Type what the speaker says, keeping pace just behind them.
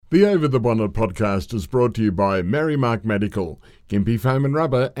The Over the Bonnet podcast is brought to you by Merrimark Medical, Gympie Foam and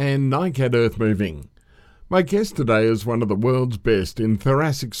Rubber and NICAD Earth Moving. My guest today is one of the world's best in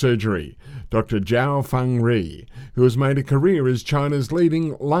thoracic surgery, Dr. Jiao Feng Ri, who has made a career as China's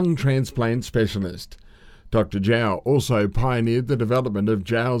leading lung transplant specialist. Dr. Jiao also pioneered the development of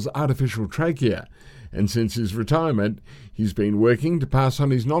Jiao's artificial trachea, and since his retirement, he's been working to pass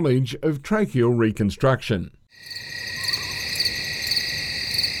on his knowledge of tracheal reconstruction.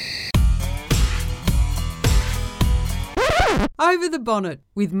 Over the Bonnet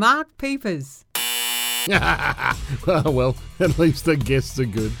with Mark Peepers. Well, at least the guests are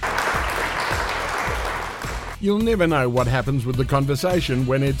good. You'll never know what happens with the conversation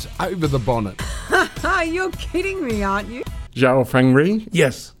when it's over the bonnet. You're kidding me, aren't you? Jiao Feng Ri?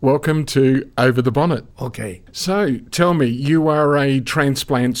 Yes. Welcome to Over the Bonnet. Okay. So, tell me, you are a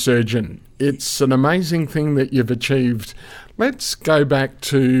transplant surgeon. It's an amazing thing that you've achieved. Let's go back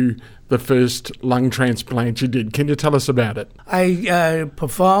to the first lung transplant you did. Can you tell us about it? I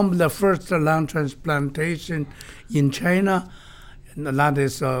performed the first lung transplantation in China. That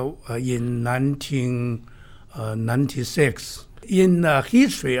is in 1996. In the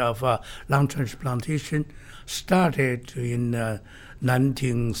history of lung transplantation, started in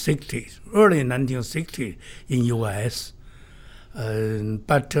 1960s, early 1960s in U.S.,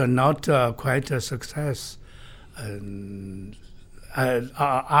 but not quite a success.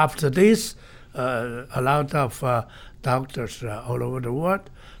 After this, a lot of doctors all over the world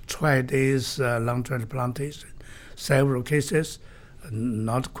tried this lung transplantation. Several cases,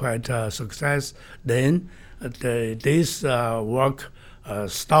 not quite a success. Then this work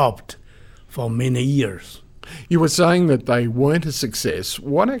stopped for many years. You were saying that they weren't a success.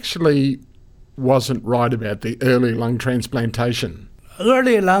 What actually wasn't right about the early lung transplantation?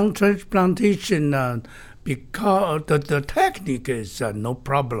 Early lung transplantation, because the technique is no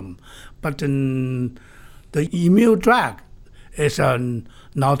problem, but the immune drug is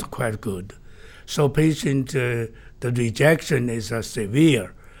not quite good. So patient, the rejection is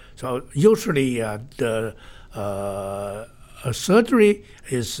severe. So usually the surgery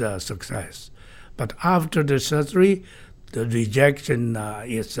is a success. But after the surgery, the rejection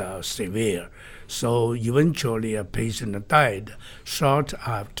is severe. So eventually a patient died short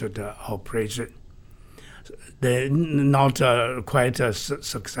after the operation. Not quite a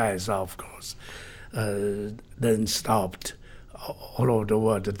success, of course. Then stopped. All over the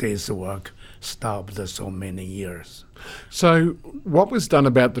world, this work stopped so many years. So what was done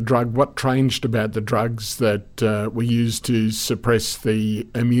about the drug? What changed about the drugs that were used to suppress the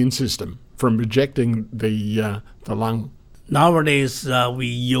immune system from rejecting the lung? Nowadays, we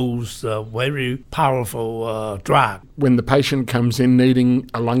use a very powerful drug. When the patient comes in needing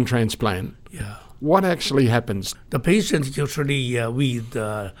a lung transplant, what actually happens? The patient usually with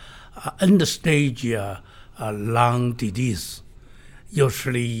end-stage lung disease.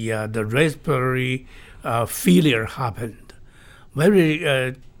 Usually the respiratory failure happened.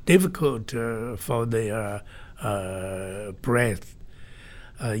 Very difficult for their breath.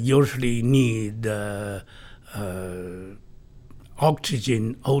 Usually need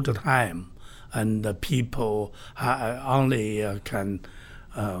oxygen all the time, and the people only can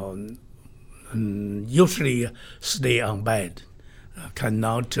usually stay on bed,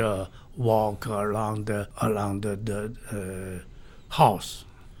 cannot walk around the house.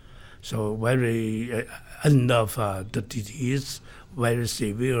 So very end of the disease, very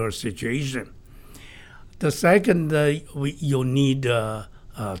severe situation. The second, you need a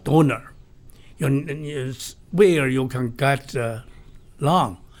donor. Where you can get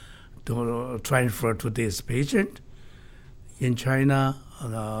lung to transfer to this patient. In China,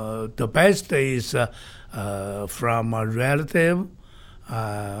 the best is from a relative,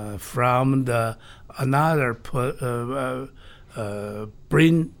 from another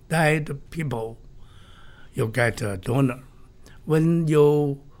brain dead people. You get a donor. When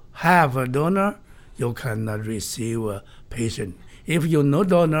you have a donor, you can receive a patient. If you no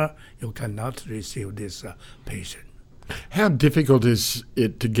donor, you cannot receive this patient. How difficult is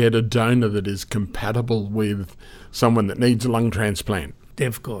it to get a donor that is compatible with someone that needs a lung transplant?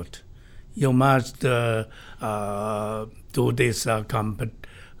 Difficult. You must do this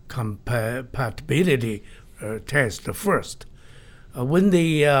compatibility test first. When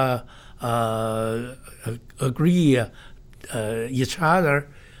they agree each other,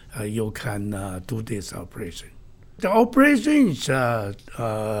 you can do this operation. The operation is,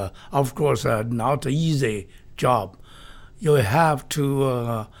 of course, not an easy job. You have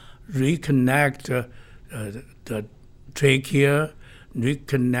to reconnect the trachea,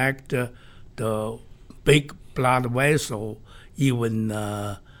 reconnect the big blood vessel, even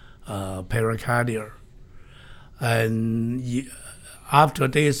pericardial. And after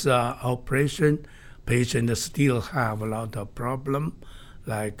this operation, patients still have a lot of problem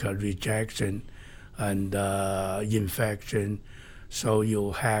like rejection and infection. So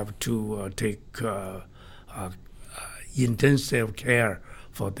you have to take intensive care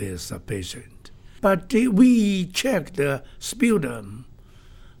for this patient. But we checked the sputum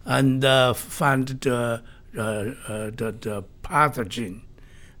and found the pathogen.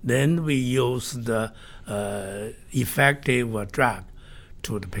 Then we use the effective drug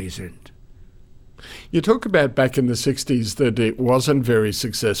to the patient. You talk about back in the 60s that it wasn't very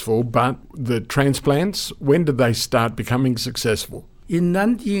successful, but the transplants, when did they start becoming successful? In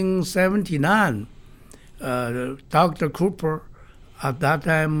 1979, Dr. Cooper, at that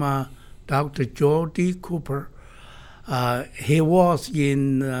time Dr. Jody Cooper, he was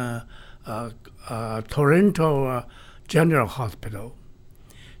in Toronto General Hospital.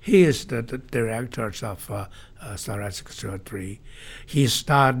 He is the director of thoracic surgery. He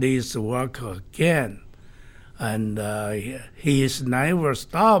started this work again, and he has never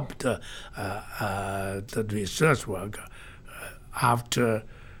stopped the research work after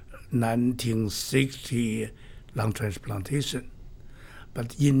 1960 lung transplantation.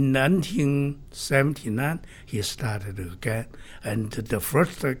 But in 1979, he started again, and the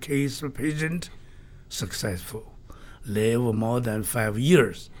first case patient successful, lived more than 5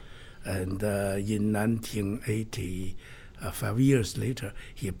 years. And in 1980, 5 years later,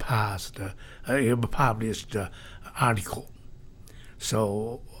 he published an article.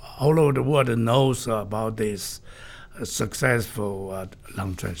 So all over the world knows about this successful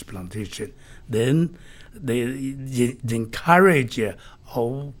lung transplantation. Then they encourage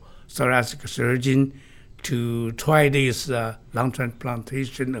all thoracic surgeons to try this lung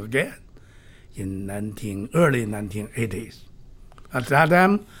transplantation again in early 1980s. At that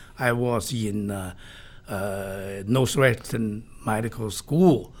time, I was in Northwestern Medical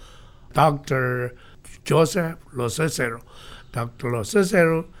School. Dr. Joseph Locicero. Dr.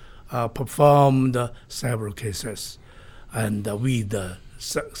 Locicero performed several cases, and with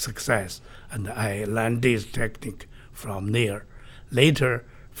success. And I learned this technique from there. Later,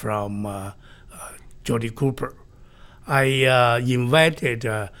 from Jody Cooper. I invited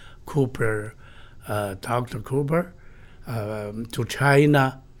Cooper, Dr. Cooper, to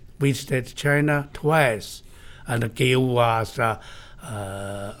China, visited China twice, and gave us a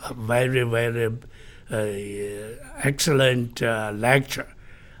very, very excellent lecture,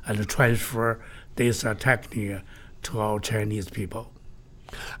 and transfer this technique to our Chinese people.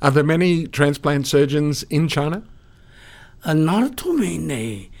 Are there many transplant surgeons in China? Not too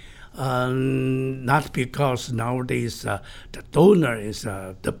many. Not because nowadays the donor is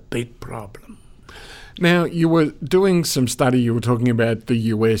the big problem. Now, you were doing some study, you were talking about the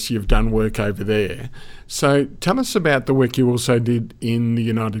US, you've done work over there. So tell us about the work you also did in the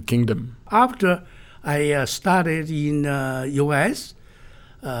United Kingdom. After I studied in US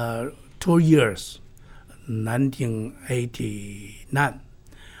 2 years, 1989.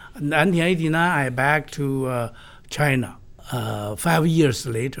 1989, I back to China. 5 years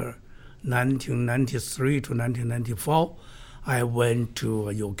later, 1993 to 1994, I went to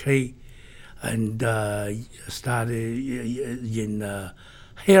UK and started in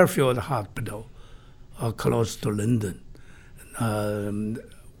Harefield Hospital, close to London.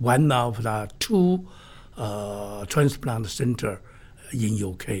 One of the 2 transplant centers in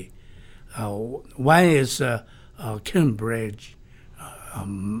UK. One is Cambridge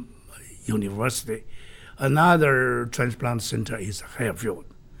University. Another transplant center is Harefield.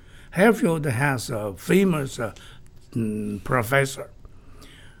 Harefield has a famous professor,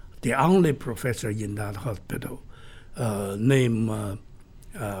 the only professor in that hospital, named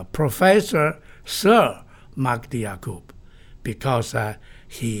Professor Sir Mark Diacob, because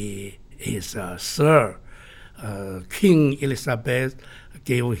he is Sir. King Elizabeth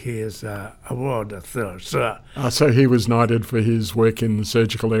gave his award, Sir. So he was knighted for his work in the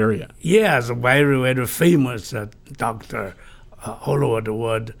surgical area. Yes, very, very famous doctor all over the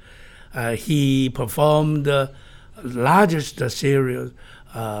world. He performed the largest series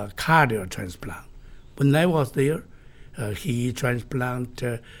cardiac transplant. When I was there, he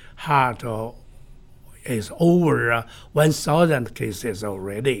transplanted heart is over 1,000 cases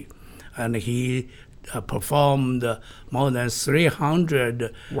already, and he performed more than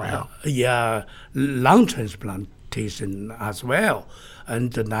 300 lung transplantation as well.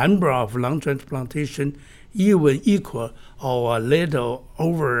 And the number of lung transplantation even equal or a little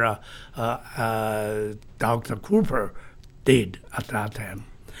over Dr. Cooper did at that time.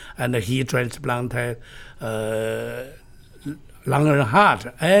 And he transplanted lung and heart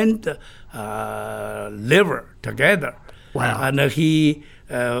and liver together. Wow. And he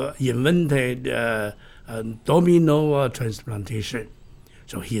invented domino transplantation.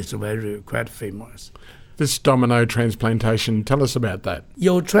 So he is quite famous. This domino transplantation, tell us about that.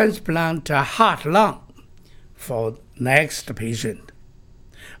 You transplant a heart lung for next patient.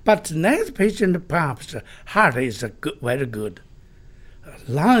 But next patient, perhaps heart is very good.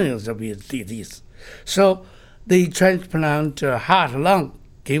 Lung is with disease. So they transplant heart lung,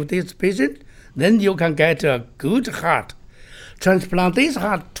 give this patient, then you can get a good heart. Transplant this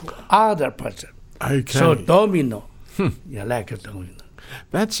heart to other person. Okay. So domino. You like a domino.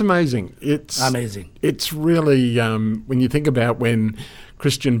 That's amazing. It's amazing. It's really, when you think about when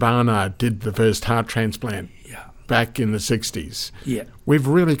Christian Barnard did the first heart transplant back in the 60s, we've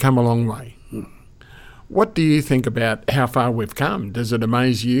really come a long way. What do you think about how far we've come? Does it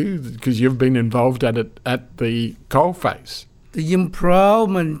amaze you? Because you've been involved at it at the coalface. The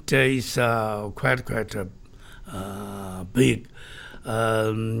improvement is quite big.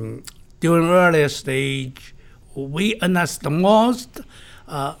 During early stage, we anastomosed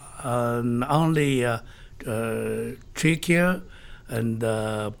only trachea and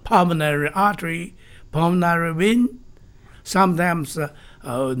pulmonary artery, pulmonary vein. Sometimes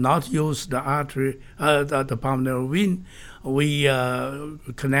not use the artery, the pulmonary vein. We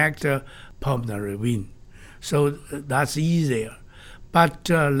connect pulmonary vein. So that's easier. But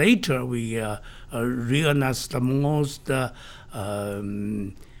later we reanastomosed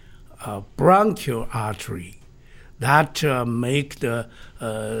bronchial artery. That make the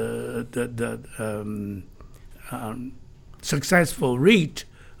successful rate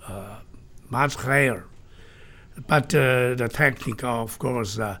much higher. But the technique, of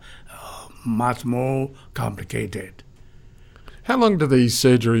course, much more complicated. How long do these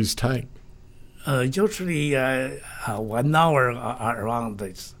surgeries take? Usually 1 hour around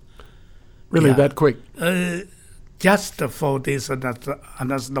this. Really, that quick? Just for this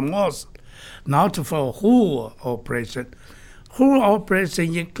anastomosis, not for whole operation. Whole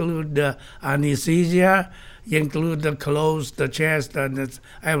operation include anesthesia, include close the chest and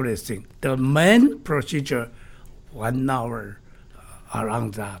everything. The main procedure, 1 hour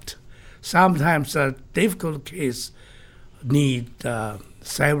around that. Sometimes a difficult case need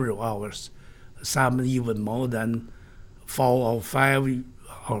several hours, some even more than 4 or 5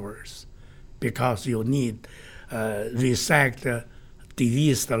 hours, because you need resect the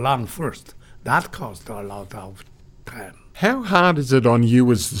diseased lung first. That costs a lot of time. How hard is it on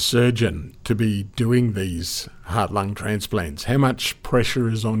you as the surgeon to be doing these heart-lung transplants? How much pressure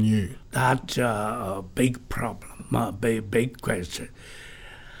is on you? That's a big problem, a big question.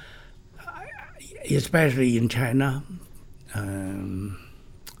 Especially in China,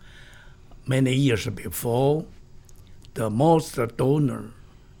 many years before, the most donor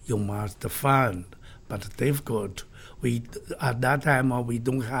you must find, but difficult. At that time we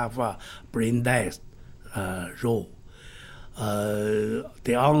don't have a brain death rule.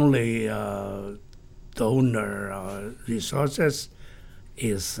 The only donor resources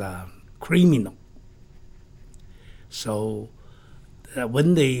is criminal. So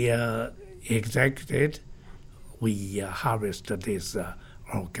when they executed, we harvested this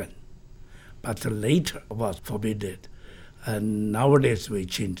organ. But later was forbidden. And nowadays we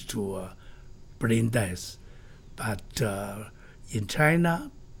changed to brain death. But in China,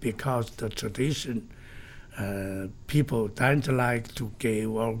 because the tradition, people don't like to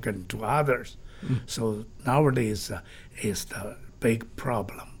give organ to others. So nowadays is the big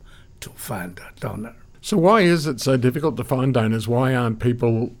problem to find a donor. So why is it so difficult to find donors? Why aren't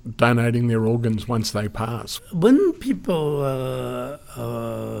people donating their organs once they pass? When people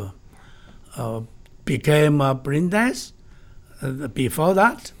became brain death, before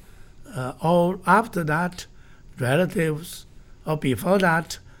that, or after that, relatives, or before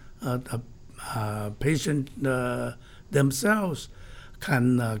that, the patient themselves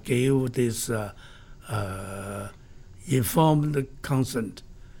can give this informed consent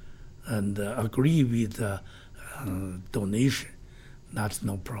and agree with donation. That's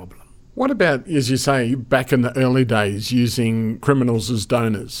no problem. What about, as you say, back in the early days, using criminals as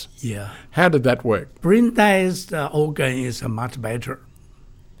donors? Yeah. How did that work? Brain death organ is much better.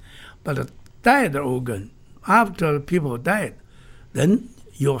 But a dead organ, after people died, then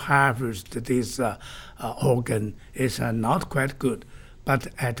you harvest this organ is not quite good, but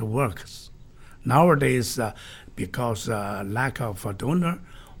it works. Nowadays, because lack of a donor,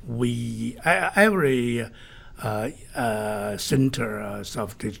 every center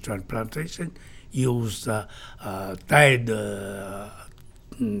of this transplantation use dead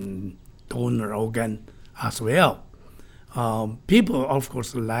donor organ as well. People, of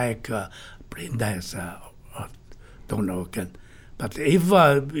course, like brain death donor organ. But if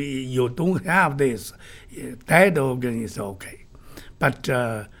you don't have this, that organ is okay. But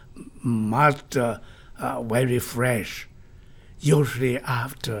must very fresh. Usually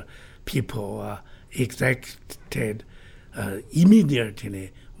after people extracted,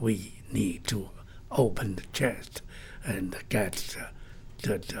 immediately we need to open the chest and get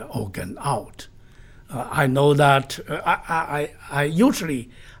the organ out. I know that I usually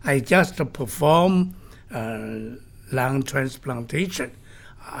just perform lung transplantation.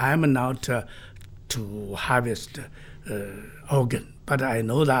 I'm not to harvest organ, but I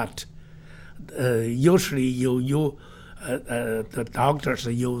know that usually the doctors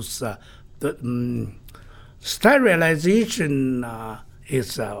use the sterilization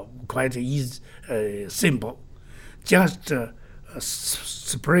is quite easy, simple. Just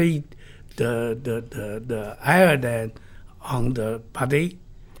spray the iodine on the body,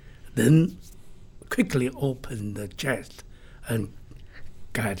 then quickly open the chest and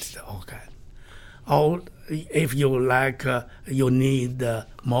get the organ. Or if you like, you need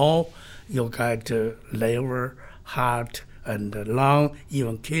more, you get liver, heart, and lung,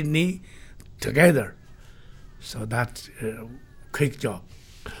 even kidney together. So that's a quick job.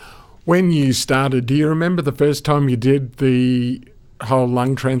 When you started, do you remember the first time you did the whole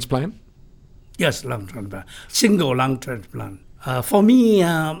lung transplant? Yes, lung transplant, single lung transplant. For me,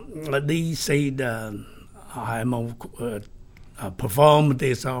 they said I'm perform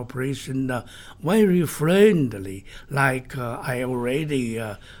this operation very friendly, like I already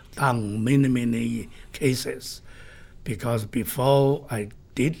done many cases. Because before I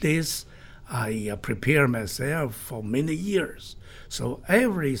did this, I prepared myself for many years. So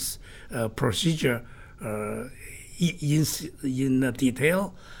every procedure in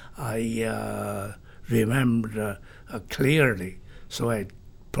detail, I remember clearly. So I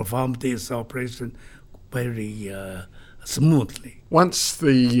performed this operation very smoothly. Once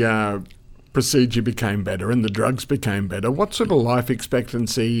the procedure became better and the drugs became better, what sort of life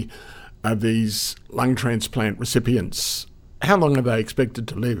expectancy are these lung transplant recipients? How long are they expected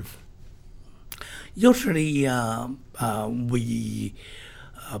to live? Usually, we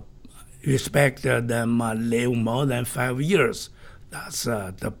expect them live more than 5 years. That's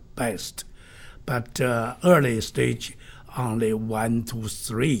the best. But early stage, only 1 to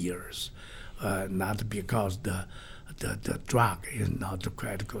 3 years. Not because the drug is not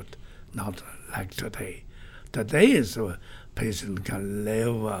quite good, not like today. Today is a patient can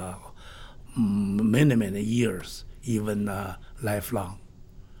live many years, even lifelong.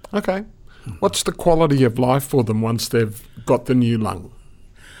 Okay. What's the quality of life for them once they've got the new lung?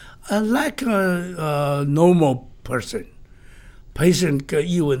 Like a normal person, patient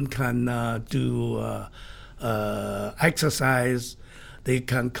even can do exercise. They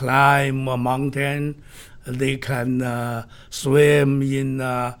can climb a mountain. They can swim in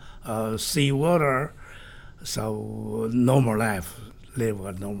sea water. So normal life, live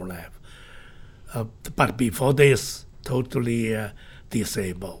a normal life. But before this, totally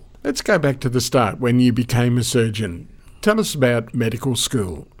disabled. Let's go back to the start when you became a surgeon. Tell us about medical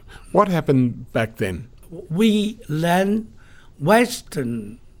school. What happened back then? We learn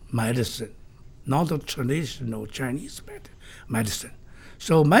Western medicine, not the traditional Chinese medicine.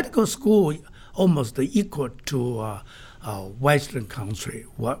 So medical school almost equal to Western country.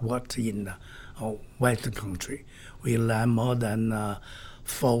 What in Western country? We learn more than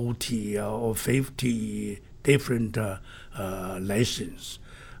 40 or 50 different lessons,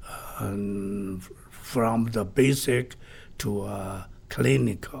 from the basic to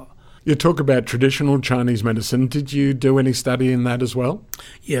clinical. You talk about traditional Chinese medicine. Did you do any study in that as well?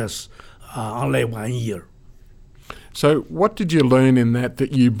 Yes, only 1 year. So what did you learn in that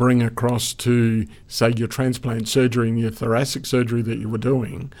you bring across to, say, your transplant surgery and your thoracic surgery that you were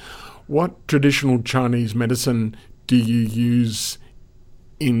doing? What traditional Chinese medicine do you use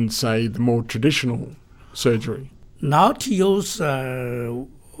in, say, the more traditional surgery? Not use very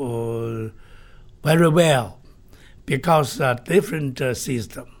well because different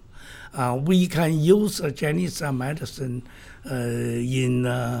system. We can use Chinese medicine in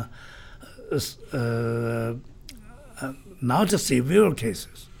not severe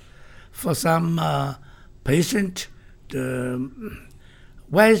cases. For some patient, the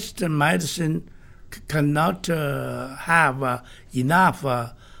Western medicine cannot have enough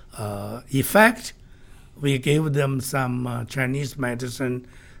effect. We give them some Chinese medicine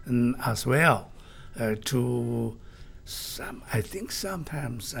as well to some, I think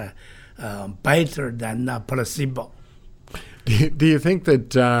sometimes better than placebo. Do you think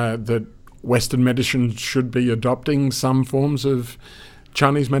that that Western medicine should be adopting some forms of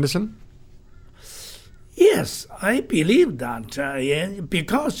Chinese medicine? Yes, I believe that,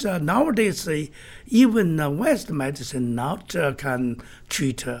 because nowadays even Western medicine not can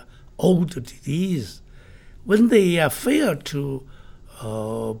treat old disease. When they fail to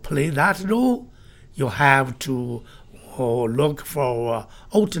play that role, you have to look for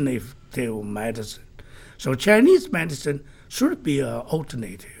alternative medicine. So Chinese medicine should be an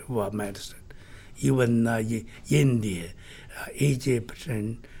alternative medicine. Even India, Egypt,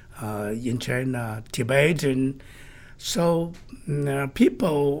 and in China, Tibetan. So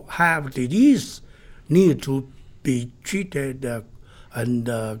people have disease need to be treated and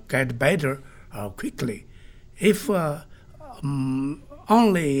get better quickly. If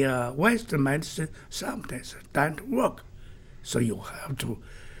only Western medicine sometimes don't work, so you have to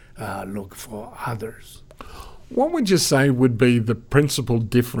look for others. What would you say would be the principal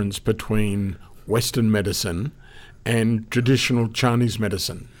difference between Western medicine and traditional Chinese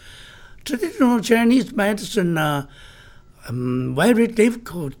medicine? Traditional Chinese medicine very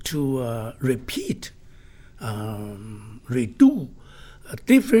difficult to repeat, redo.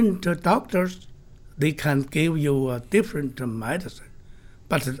 Different doctors, they can give you a different medicine,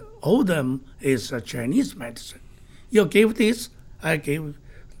 but all of them is Chinese medicine. You give this, I give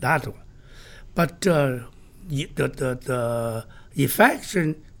that one. But the effect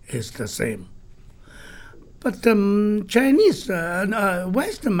is the same. But Chinese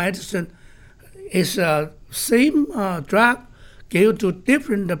Western medicine is same drug given to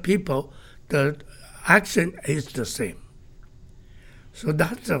different people. The action is the same. So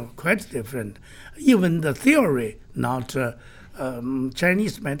that's quite different. Even the theory, not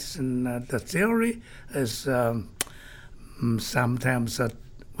Chinese medicine, the theory is sometimes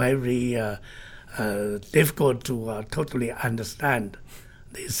very difficult to totally understand.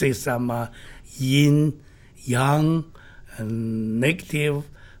 They say some yin, yang, and negative,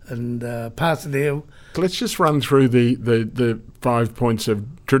 and positive. Let's just run through the 5 points of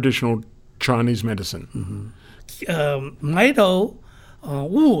traditional Chinese medicine. Metal,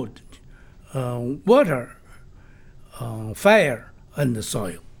 wood, water, fire, and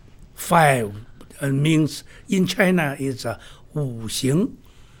soil. Fire means in China is 五行.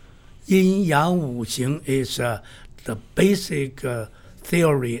 Yin Yang Wu Xing is the basic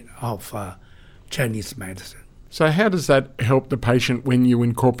theory of Chinese medicine. So how does that help the patient when you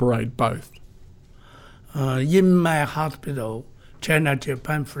incorporate both? In my hospital,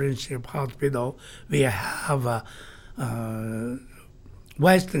 China-Japan Friendship Hospital, we have a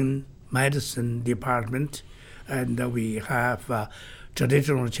Western medicine department, and we have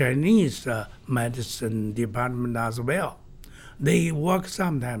traditional Chinese medicine department as well. They work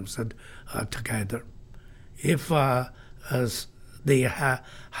sometimes together. If they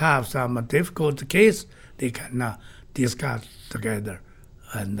have some difficult case, they can discuss together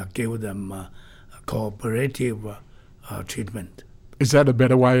and give them cooperative treatment. Is that a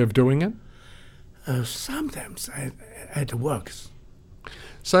better way of doing it? Sometimes it works.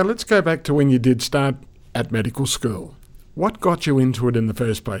 So let's go back to when you did start at medical school. What got you into it in the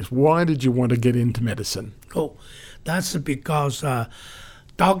first place? Why did you want to get into medicine? Oh, that's because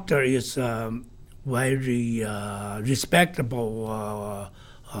doctor is very respectable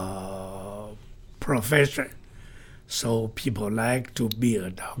profession. So people like to be a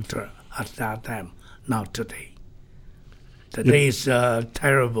doctor at that time, not today. Today is a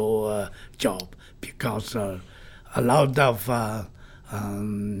terrible job because a lot of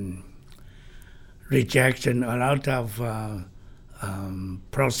rejection, a lot of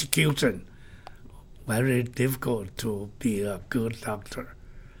prosecution. Very difficult to be a good doctor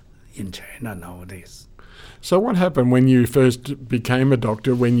in China nowadays. So what happened when you first became a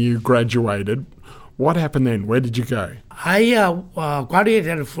doctor, when you graduated? What happened then? Where did you go? I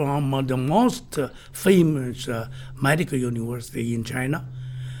graduated from the most famous medical university in China,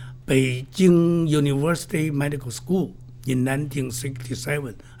 Beijing University Medical School. In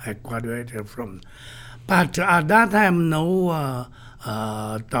 1967, I graduated from. But at that time, no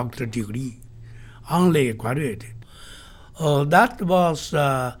doctor degree, only graduated. That was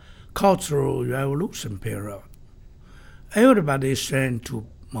Cultural Revolution period. Everybody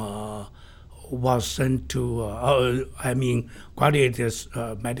was sent to, graduated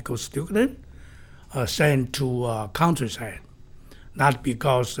medical student sent to countryside. Not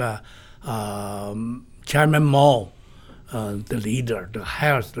because Chairman Mao, the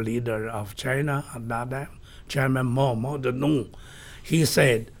health leader of China at that time, Chairman Mao Zedong, he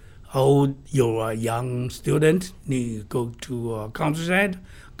said, "Oh, you're a young student, need to go to countryside,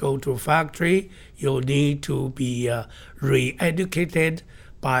 go to factory. You need to be re-educated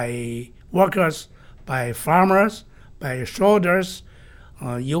by workers, by farmers, by soldiers.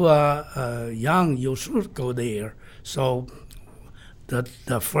 You are young, you should go there. So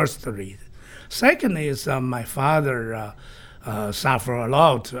the first reason. Second is my father suffered a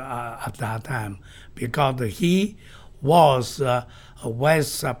lot at that time because he was a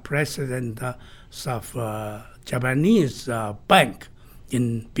vice president of Japanese bank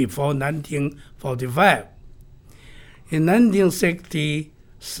before 1945. In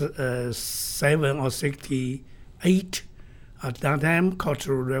 1967 or 68, at that time,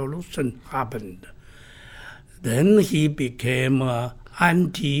 Cultural Revolution happened. Then he became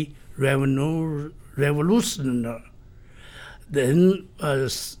anti-revolutionary. Then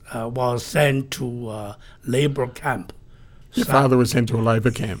was sent to labor camp. Your father was sent to a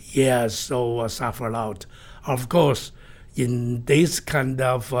labor camp. Yes, so suffered out. Of course, in this kind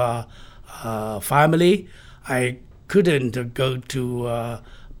of family, I couldn't go to a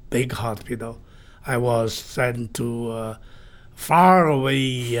big hospital. I was sent to far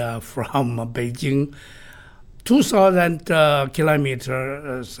away from Beijing, 2,000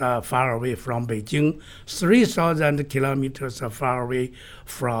 kilometers far away from Beijing, 3,000 kilometers far away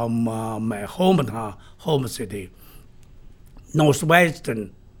from my hometown, home city.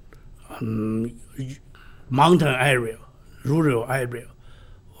 Northwestern mountain area, rural area,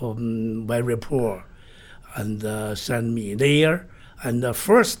 very poor, and sent me there. And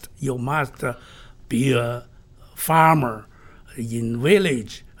first, you must be a farmer in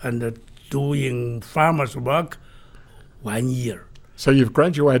village and doing farmer's work 1 year. So you've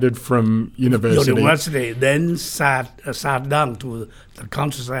graduated from university. Then sat down to the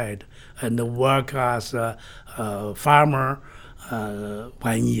countryside and work as a farmer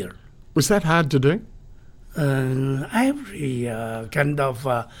 1 year. Was that hard to do? Every kind of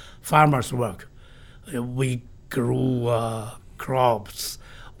farmer's work. We grew crops.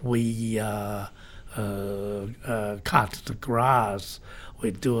 We cut the grass.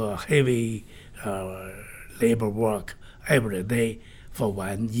 We do a heavy labor work every day for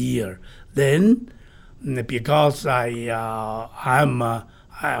 1 year. Then, because I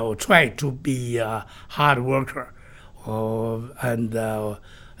will try to be a hard worker, and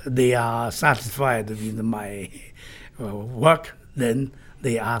they are satisfied with my work. Then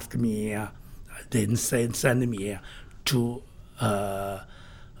they ask me, then send me to a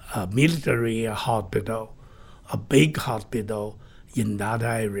military hospital, a big hospital in that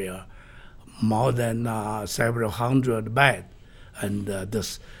area, more than several hundred beds, and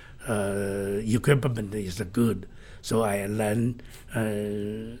this equipment is good. So I learned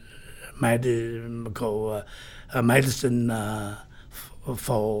medicine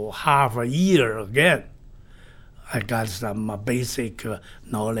for half a year again. I got some basic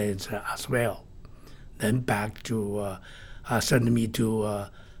knowledge as well. Then back to send me to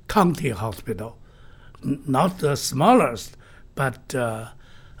county hospital, not the smallest, but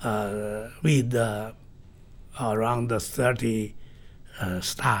with around 30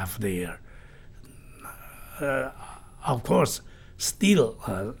 staff there. Of course, still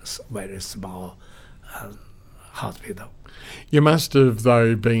a very small hospital. You must have,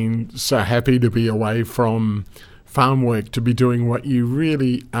 though, been so happy to be away from farm work to be doing what you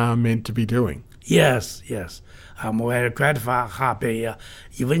really are meant to be doing. Yes. I'm very gratified, happy.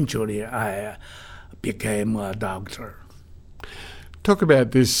 Eventually, I became a doctor. Talk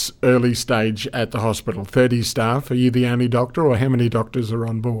about this early stage at the hospital. 30 staff. Are you the only doctor, or how many doctors are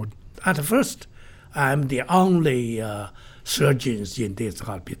on board? At first, I'm the only surgeons in this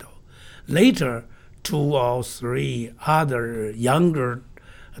hospital. Later, 2 or 3 other younger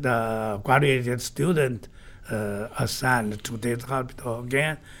graduated students assigned to this hospital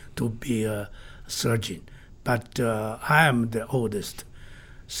again to be a surgeon. But I am the oldest,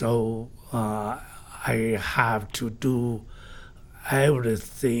 so I have to do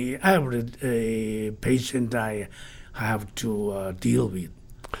everything, every patient I have to deal with.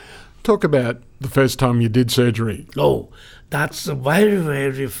 Talk about the first time you did surgery. Oh, that's very,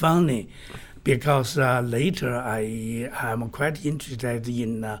 very funny, because later I am quite interested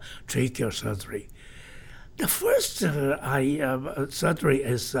in tracheal surgery. The first surgery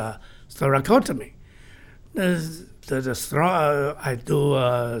is thoracotomy. I do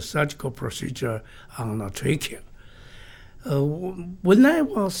a surgical procedure on a trachea. When I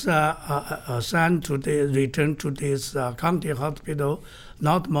was assigned to return to this county hospital,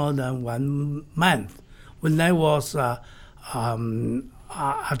 not more than 1 month, when I was at a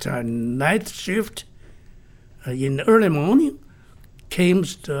night shift in the early morning, came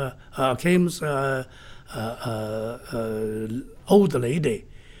old lady,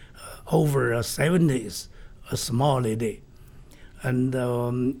 over 70s, a small lady, and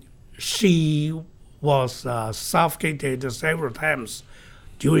she was suffocated several times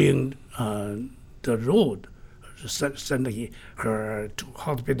during the road, sending her to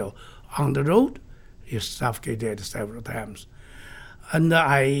hospital. On the road, she suffocated several times. And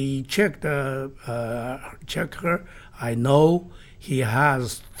I checked her. I know he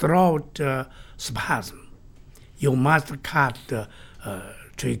has throat spasm. You must cut the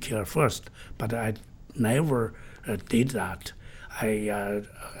trachea first, but I never did that. I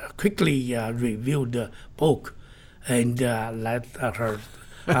quickly reviewed the book and let her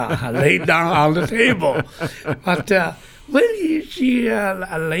lay down on the table. But when she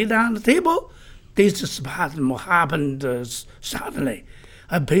lay down on the table, this spasm happened suddenly.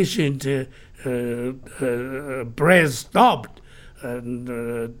 A patient breath stopped, and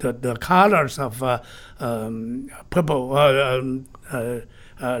the colors of purple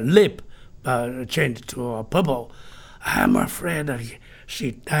lip changed to purple. I'm afraid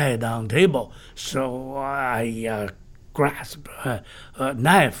she died on the table, so I grasped a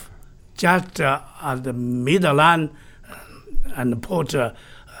knife just at the middle line and put a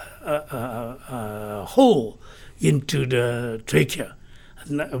hole into the trachea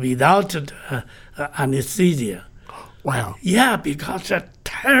without anesthesia. Wow. Yeah, because a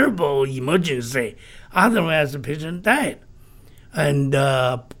terrible emergency. Otherwise, the patient died. And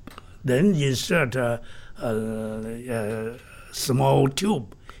then insert a small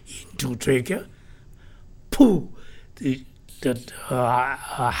tube into trachea. Pull the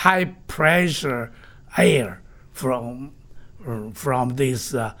high pressure air from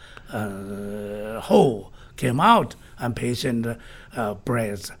this hole came out, and patient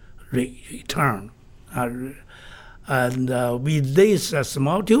breath returned. And with this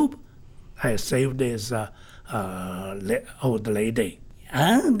small tube, I saved this old lady.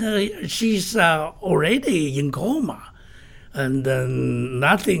 And she's already in coma, and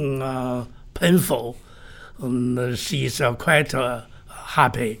nothing painful. And she's quite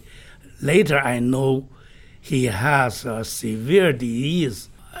happy. Later, I know he has a severe disease,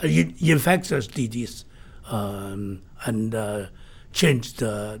 infectious disease, and changed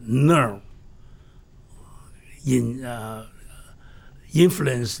the nerve,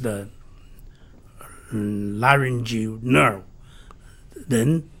 influenced the laryngeal nerve.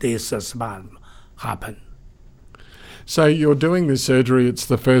 Then this spasm happened. So you're doing this surgery, it's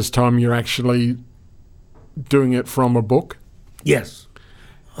the first time you're actually doing it from a book? Yes.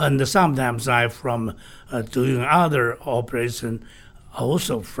 And sometimes I from doing other operation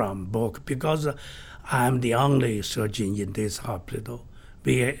also from book, because I'm the only surgeon in this hospital.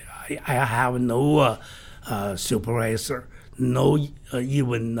 I have no supervisor, no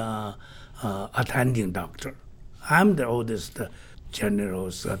even attending doctor. I'm the oldest general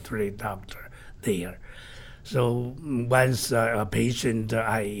surgery doctor there. So once a patient,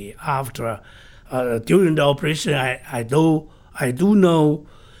 during the operation, I do know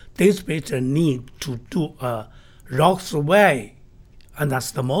this patient need to do a Roxway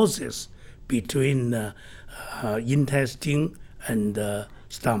anastomosis between intestine and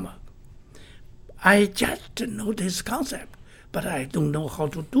stomach. I just know this concept, but I don't know how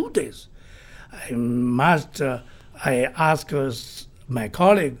to do this. I ask my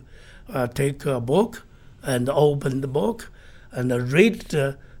colleague take a book and open the book and read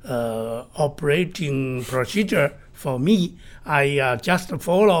the operating procedure for me. I just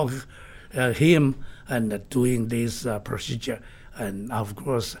follow him and doing this procedure. And of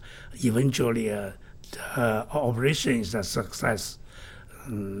course, eventually the operation is a success.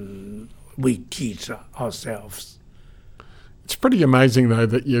 We teach ourselves. It's pretty amazing, though,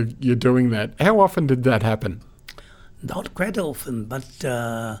 that you're doing that. How often did that happen? Not quite often, but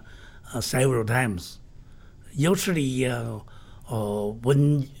several times. Usually,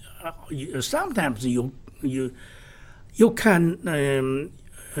 when sometimes you can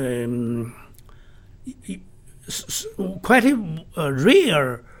quite a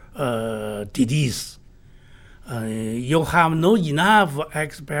rare disease. You have no enough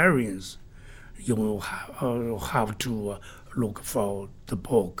experience. You have to look for the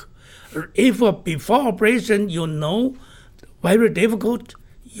book. If before operation you know very difficult,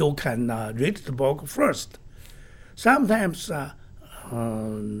 you can read the book first. Sometimes a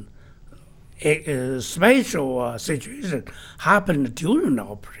special situation happened during the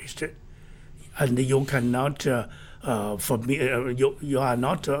operation, and you cannot you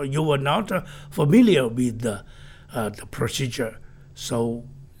were not familiar with the procedure. So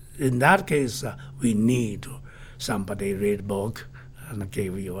in that case, we need somebody read book and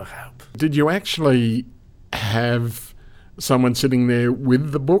give you a help. Did you actually have someone sitting there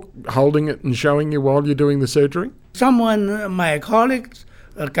with the book, holding it and showing you while you're doing the surgery? Someone, my colleagues,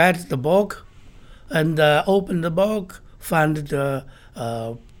 get the book and open the book, find the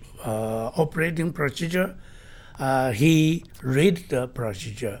operating procedure. He read the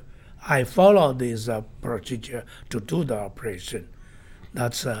procedure. I follow this procedure to do the operation.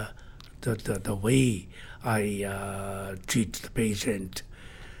 That's the way I treat the patient.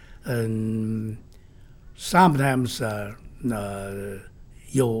 And sometimes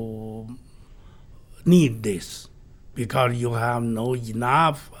you need this because you have no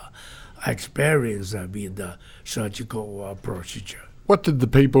enough experience with the surgical procedure. What did the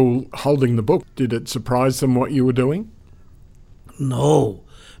people holding the book, did it surprise them what you were doing? No,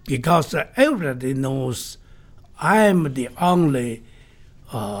 because everybody knows I'm the only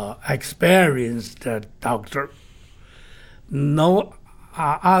experienced doctor. No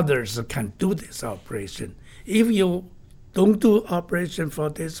others can do this operation. If you don't do operation for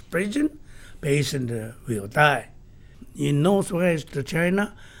this patient will die. In northwest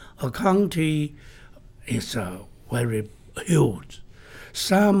China, a county is very huge.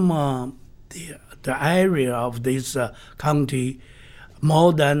 Some the area of this county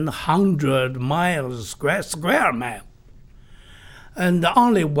more than 100 miles square mile, and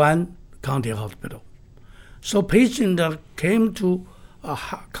only one county hospital. So patient came to a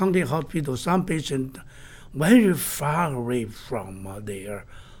county hospital. Some patient very far away from their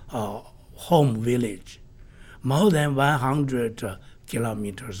home village, more than 100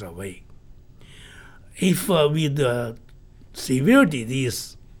 kilometers away. If with severe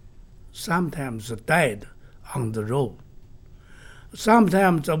disease, sometimes died on the road.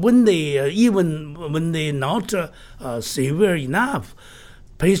 Sometimes when they not severe enough,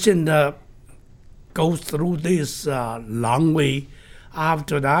 patient goes through this long way.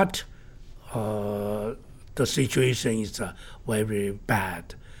 After that, the situation is very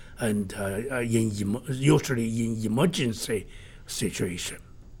bad, and usually in emergency situation.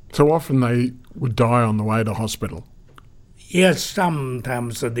 So often they would die on the way to hospital. Yes,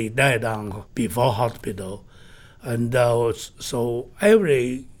 sometimes they died before hospital, and so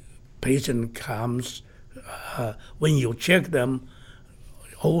every patient comes when you check them,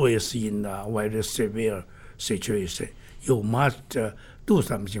 always in a very severe situation. You must do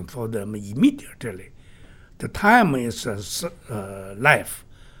something for them immediately. The time is life.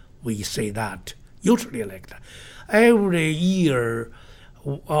 We say that, usually like that. Every year,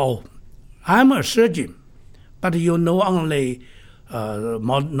 I'm a surgeon, but only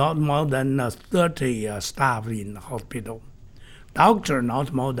not more than 30 staff in the hospital. Doctor,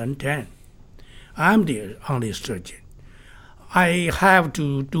 not more than 10. I'm the only surgeon. I have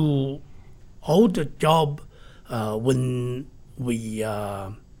to do all the job when we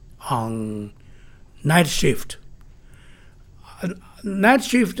on night shift. Night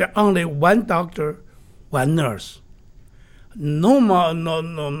shift, only one doctor, one nurse. No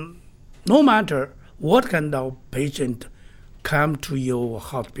matter what kind of patient come to your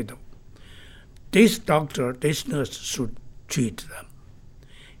hospital, this doctor, this nurse should treat them.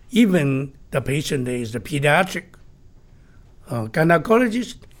 Even the patient is a pediatric,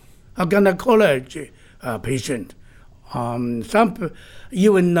 gynecologist, a gynecology patient. Some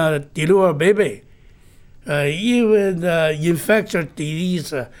even deliver baby, even infectious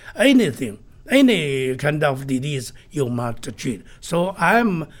disease, anything, any kind of disease you must treat. So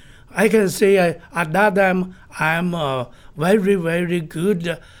I can say at that time I'm a very, very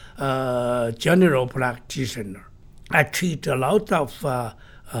good general practitioner. I treat a lot of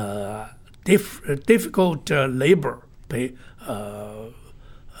difficult labor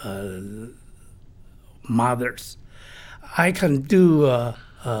mothers. I can do.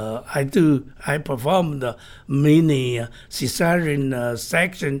 I performed many cesarean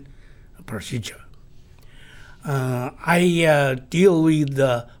section procedure. I deal with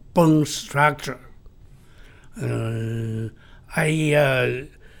the bone structure. I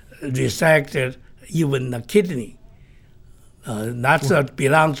resected even the kidney. That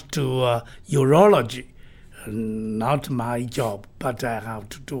belongs to urology, not my job, but I have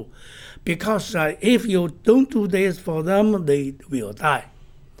to do. Because if you don't do this for them, they will die.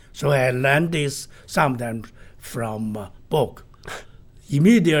 So I learned this sometimes from book,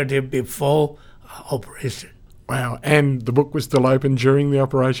 immediately before operation. Wow, and the book was still open during the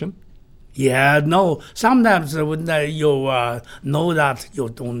operation? Yeah, no. Sometimes when you know that you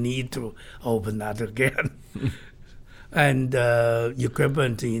don't need to open that again. And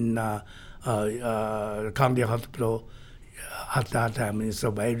equipment in county hospital at that time is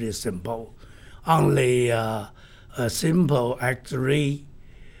very simple. Only a simple X-ray,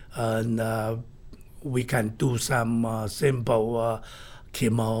 and we can do some simple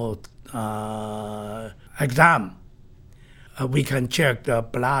chemo exam. We can check the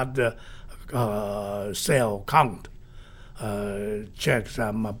blood cell count, check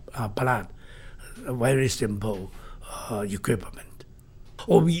some blood, very simple equipment.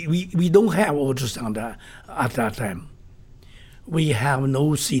 Or we don't have ultrasound at that time. We have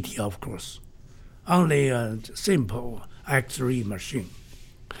no CT, of course, only a simple X-ray machine.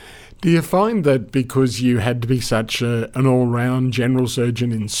 Do you find that because you had to be such an all-round general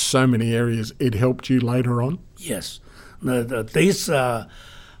surgeon in so many areas, it helped you later on? Yes. This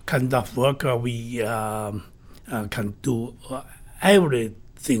kind of work, we can do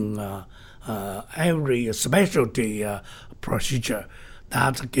everything, every specialty procedure.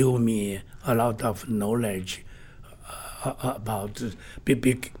 That give me a lot of knowledge about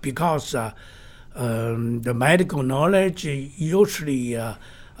because the medical knowledge usually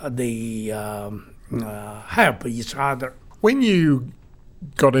they help each other. When you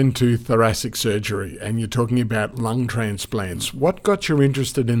got into thoracic surgery and you're talking about lung transplants, what got you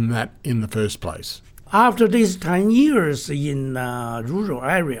interested in that in the first place? After these 10 years in rural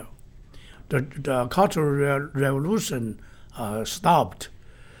area, the Cultural Revolution stopped,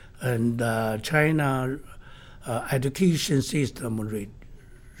 and China education system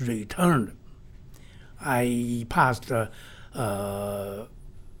returned. I passed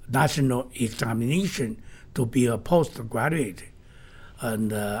national examination to be a postgraduate,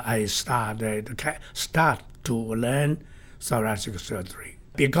 and I start to learn thoracic surgery.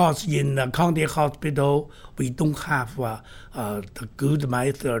 Because in the county hospital, we don't have the good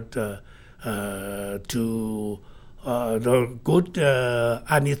method the good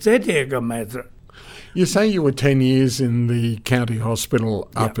anesthetic method. You say you were 10 years in the county hospital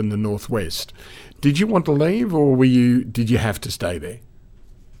up in the northwest. Did you want to leave, or did you have to stay there?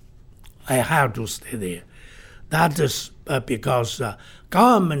 I have to stay there. That is because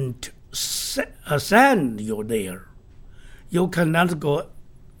government send you there. You cannot go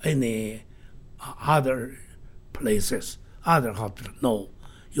any other places, other hospital. No,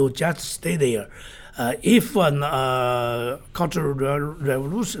 you just stay there. If Cultural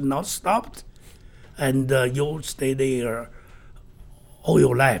Revolution not stopped, and you stay there all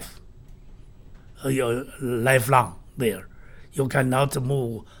your life, your lifelong there, you cannot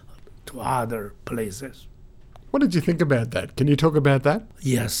move to other places. What did you think about that? Can you talk about that?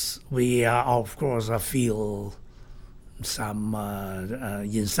 Yes, we of course feel some,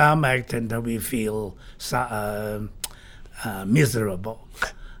 in some extent we feel miserable.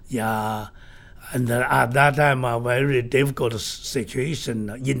 Yeah. And at that time, a very difficult situation,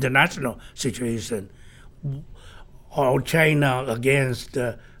 international situation, all China against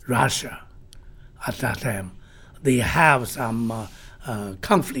Russia at that time. They have some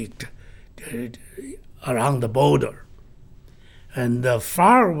conflict around the border. And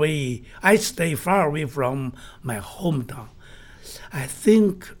I stay far away from my hometown. I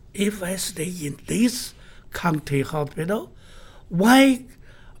think if I stay in this county hospital, why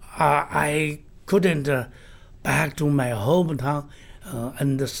I couldn't back to my hometown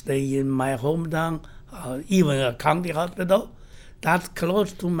and stay in my hometown, even a county hospital, that's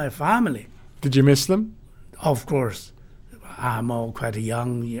close to my family. Did you miss them? Of course. I'm quite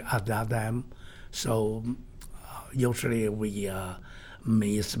young at that time, so usually we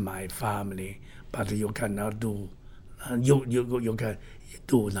miss my family, but you cannot do, you can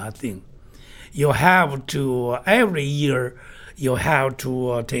do nothing. You have to, every year, you have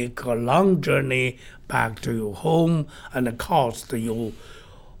to take a long journey back to your home, and it costs you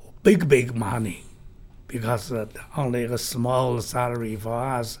big money, because only a small salary for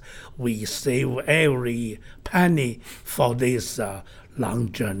us, we save every penny for this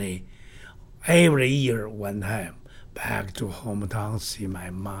long journey. Every year, one time, back to hometown, see my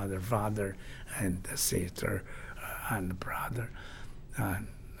mother, father, and sister, and brother, and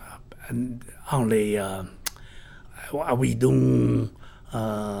only. We don't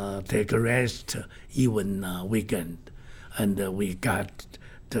take a rest even weekend, and we got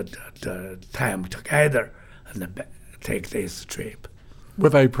the time together and take this trip. Were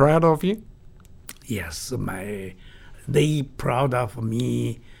they proud of you? Yes, they proud of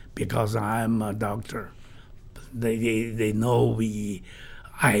me because I'm a doctor. They know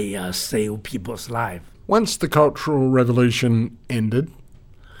I save people's life. Once the Cultural Revolution ended,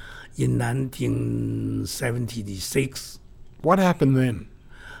 in 1976. What happened then?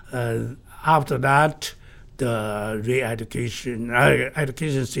 After that, the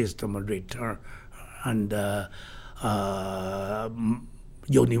education system returned, and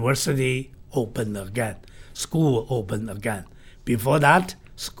university opened again, school opened again. Before that,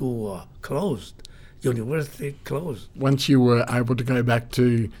 school closed. university closed. Once you were able to go back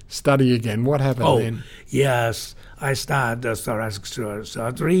to study again, what happened then? Yes, I started thoracic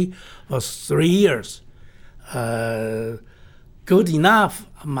surgery for 3 years. Good enough,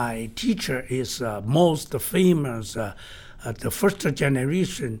 my teacher is most famous, the first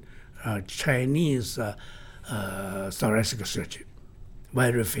generation Chinese thoracic surgeon,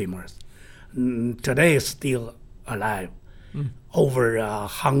 very famous. Today is still alive, over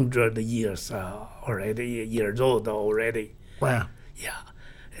 100 years already, years old already. Wow. Yeah,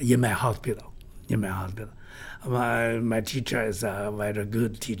 in my hospital. My teacher is a very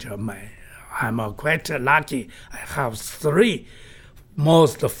good teacher. I'm quite lucky. I have 3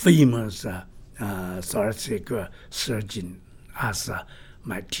 most famous thoracic surgeon as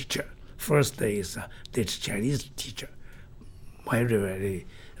my teacher. First is this Chinese teacher, very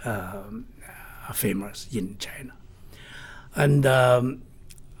famous in China. And I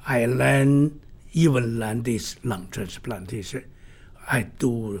even learn this lung transplantation. I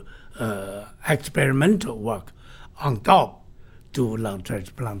do experimental work on top to lung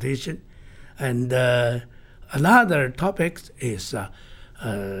transplantation. And another topic is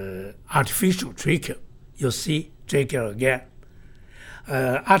artificial trachea. You see trachea again.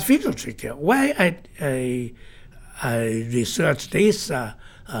 Artificial trachea. Why I research this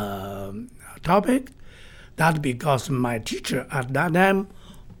topic? That because my teacher at that time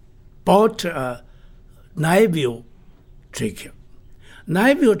bought a Naiville trachea.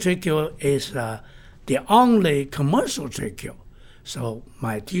 Naiville trachea is the only commercial trachea. So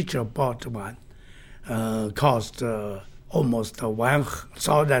my teacher bought one, cost almost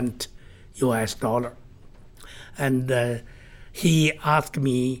 $1,000 US. And he asked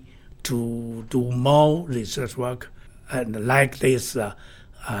me to do more research work and like this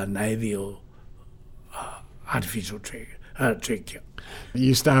Naiville artificial trachea.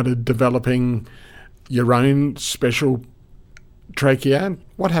 You started developing your own special trachea.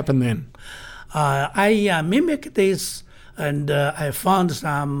 What happened then? I mimicked this, and I found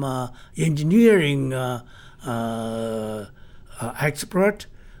some engineering expert.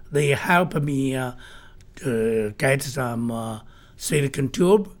 They helped me get some silicon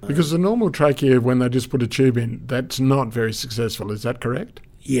tube. Because the normal trachea, when they just put a tube in, that's not very successful. Is that correct?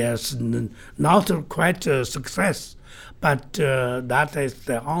 Yes, not quite a success, but that is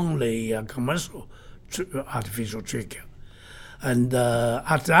the only commercial artificial trachea. And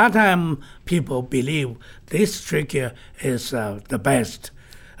at that time, people believe this trachea is the best.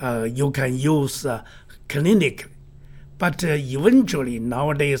 You can use clinically. But eventually,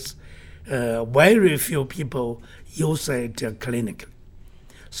 nowadays, very few people use it clinically.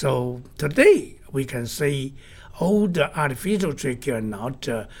 So today, we can say all the artificial trachea are not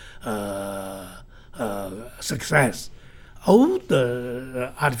success. All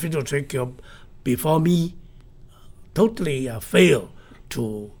the artificial trachea before me totally failed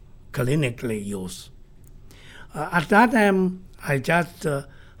to clinically use. At that time, I just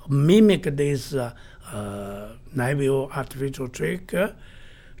mimicked this Naiville artificial trachea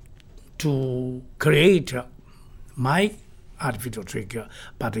to create my artificial trachea,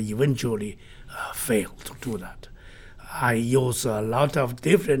 but eventually failed to do that. I use a lot of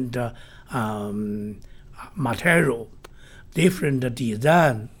different material, different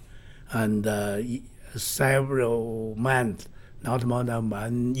design, and several months, not more than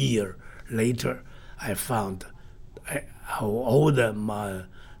 1 year later, I found all of them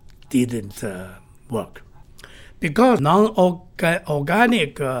didn't work. Because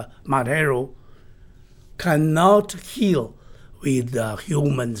non-organic material cannot heal with the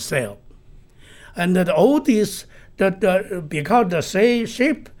human cell. And that all this, because the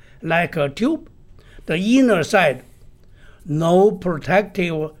shape like a tube, the inner side, no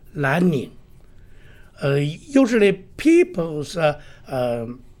protective lining. Usually people's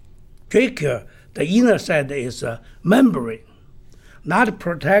trachea, the inner side is a membrane, not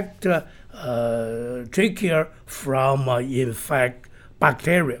protect trachea from infect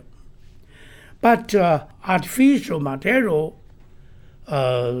bacteria. But artificial material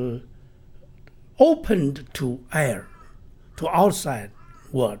opened to air, to outside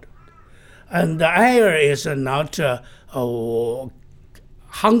world. And the air is not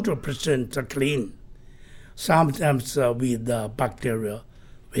 100% clean. Sometimes with bacteria,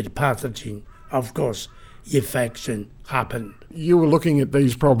 with pathogen, of course, infection happened. You were looking at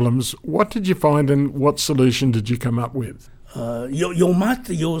these problems. What did you find and what solution did you come up with? You must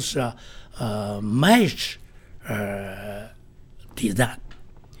use mesh design.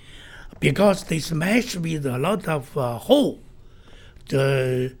 Because this mesh with a lot of hole,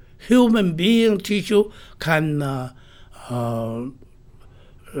 the human being tissue can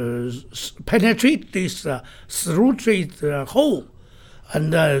penetrate this through this hole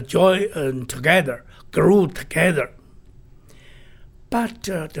and join together, glue together. But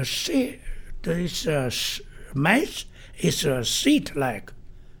this mesh is sheet-like.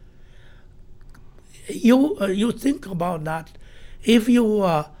 You think about that. If you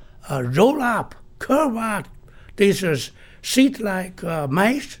roll up, curve up this sheet-like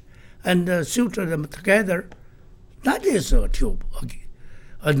mesh and suture them together, that is a tube.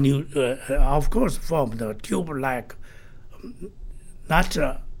 A new, of course, from the tube-like. That's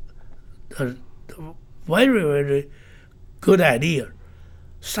a very, very good idea.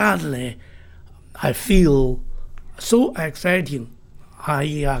 Suddenly, I feel so exciting.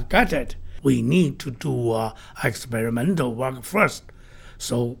 I got it. We need to do experimental work first.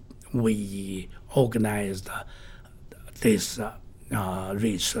 So we organized this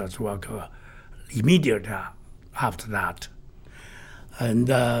research work immediately after that. And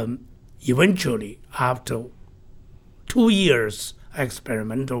eventually, after 2 years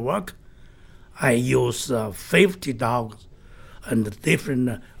experimental work, I used 50 dogs and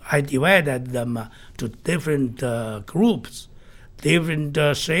different. I divided them to different groups, different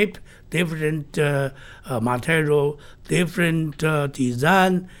shape, different material, different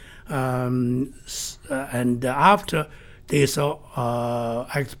design, and after this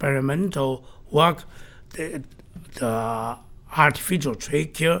experimental work, the artificial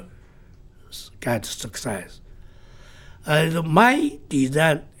trachea got success. And my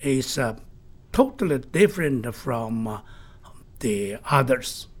design is totally different from the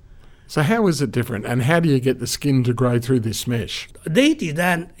others. So how is it different, and how do you get the skin to grow through this mesh? The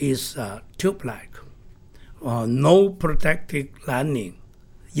design is tube-like, no protective lining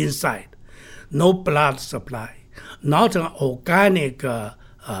inside, no blood supply, not an organic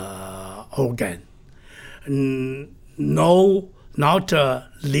organ, not a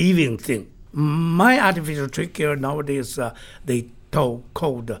living thing. My artificial trachea nowadays they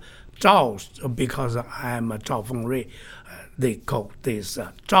called Zhao's, because I am a Zhao Fengrui. They call this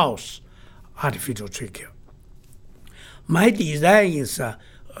Zhao's artificial trachea. My design is a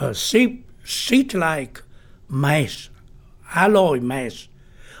sheet-like mesh, alloy mesh.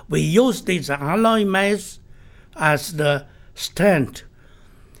 We use this alloy mesh as the stand.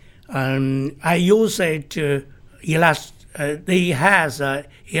 I use it they has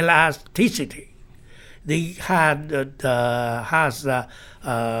elasticity. They has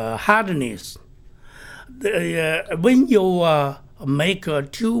hardness. When you make a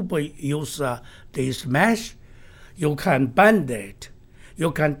tube, use this mesh, you can bend it,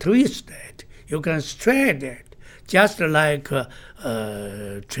 you can twist it, you can stretch it, just like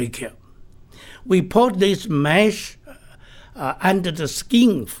trachea. We put this mesh under the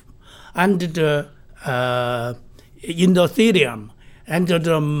skin, under the endothelium, under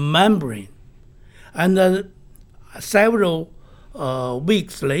the membrane, and several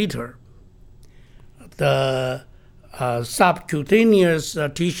weeks later, the subcutaneous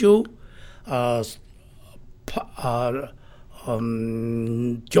tissue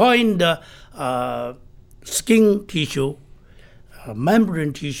join the skin tissue,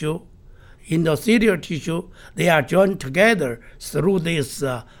 membrane tissue, endothelial tissue. They are joined together through this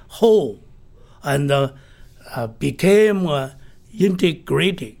hole and became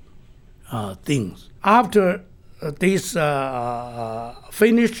integrated things. After this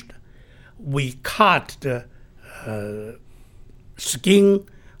finished, we cut the skin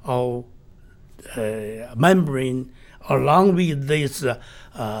or membrane along with this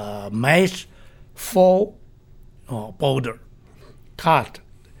mesh for border. Cut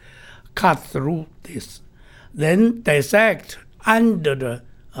through this. Then dissect under the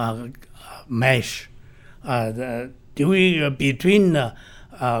mesh between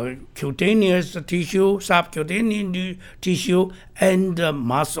cutaneous tissue, subcutaneous tissue, and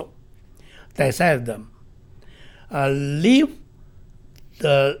muscle. Dissect them. Leave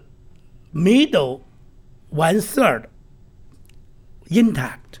the middle 1/3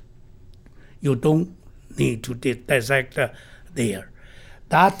 intact. You don't need to dissect there.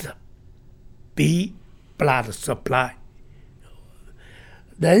 That be blood supply.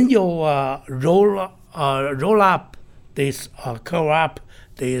 Then you roll up this, curl up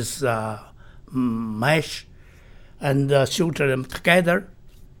this mesh and suture them together.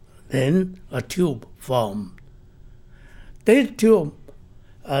 Then a tube formed. This tube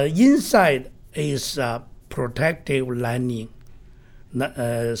inside is protective lining,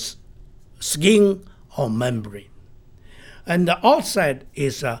 skin or membrane. And the outside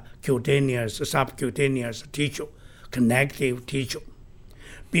is cutaneous, subcutaneous tissue, connective tissue.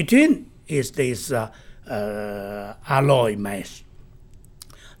 Between is this alloy mesh.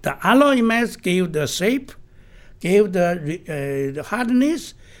 The alloy mesh give the shape, give the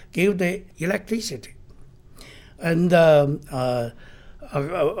hardness, give the electricity, and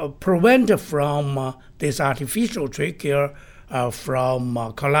prevent from this artificial trachea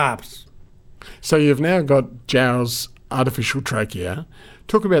from collapse. So you've now got Zhao's artificial trachea.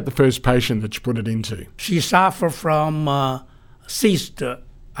 Talk about the first patient that you put it into. She suffered from cyst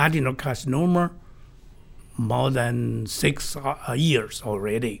adenocarcinoma more than 6 years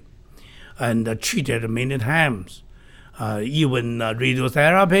already, and treated many times, even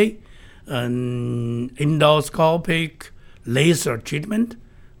radiotherapy and endoscopic laser treatment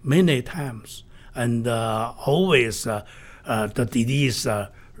many times, and always the disease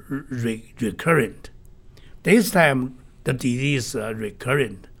recurrent. This time the disease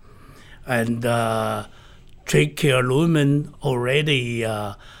recurrent, and trachea lumen already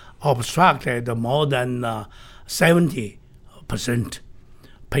obstructed more than 70%.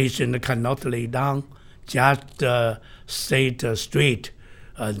 Patient cannot lay down, just sit straight,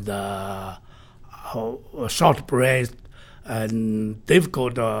 and short breath and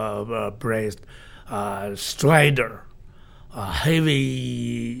difficult breath, strider,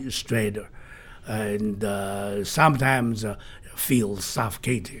 heavy strider, and sometimes feel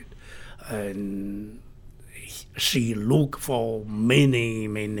suffocated. And she look for many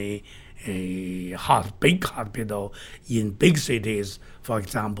big hospital in big cities, for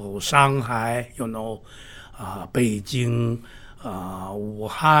example, Shanghai, Beijing,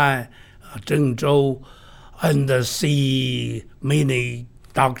 Wuhan, Zhengzhou, and see many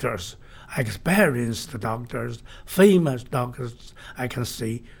doctors, experienced doctors, famous doctors. I can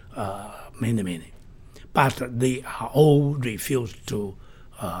see many, but they all refuse to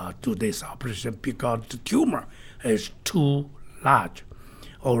do this operation because the tumor is too large,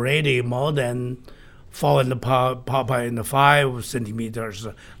 already more than 4.5 centimeters,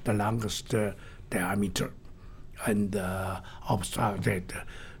 the longest diameter, and obstructed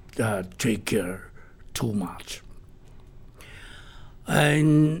the trachea too much.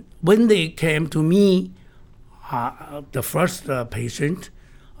 And when they came to me, the first patient,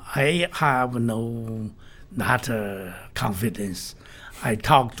 I have not confidence. I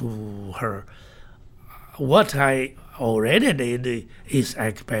talked to her. What I already did is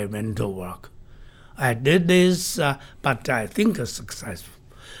experimental work. I did this, but I think it's successful.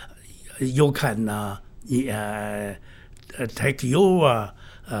 You can take your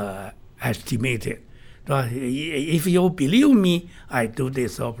estimate. If you believe me, I do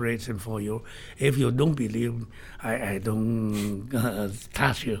this operation for you. If you don't believe, I don't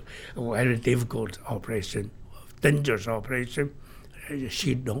touch you. Very difficult operation, dangerous operation.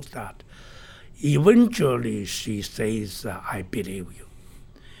 She knows that. Eventually, she says, I believe you.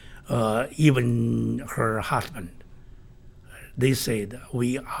 Even her husband, they said,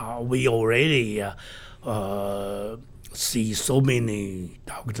 we already see so many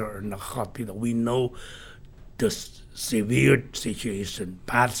doctors in the hospital. We know the severe situation,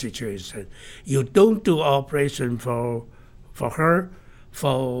 bad situation. You don't do operation for her,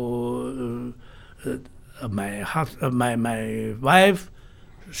 for my wife,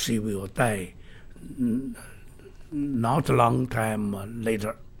 she will die not a long time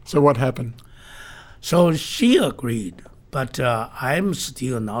later. So what happened? So she agreed, but I'm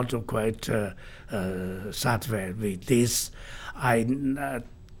still not quite satisfied with this. I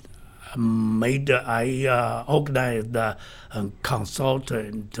organized a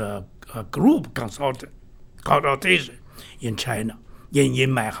group consultation in China,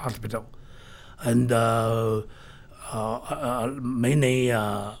 in my hospital, and many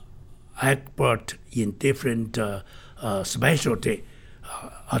experts in different specialty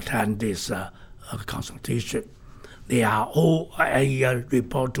attend this consultation. They are all, I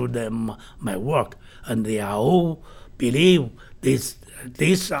report to them my work, and they are all believe this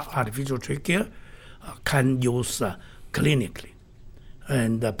artificial trachea can use clinically.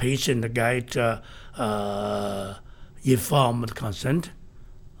 And the patient get informed consent.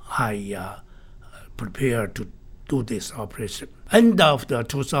 I prepare to do this operation. End of the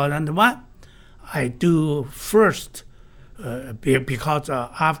 2001, I do first, because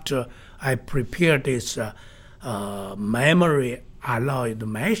after I prepare this memory alloyed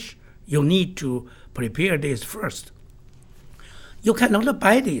mesh, you need to prepare this first. You cannot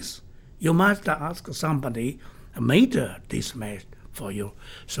buy this. You must ask somebody made this mesh for you.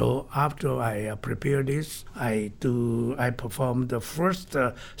 So after I prepare this, I perform the first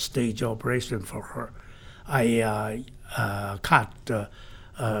stage operation for her. I cut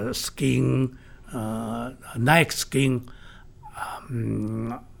skin, neck skin,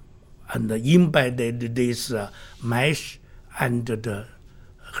 and embedded this mesh under the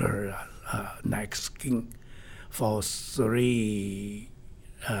her neck skin for 3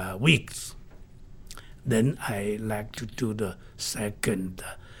 weeks. Then I like to do the second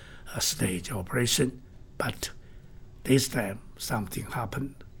stage operation, but this time something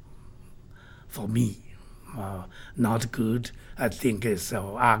happened for me. Not good. I think it's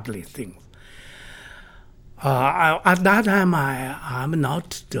an ugly thing. At that time, I'm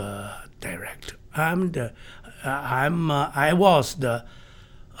not the director. I was the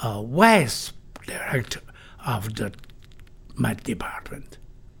vice director of my department.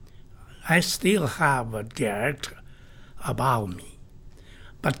 I still have a director above me,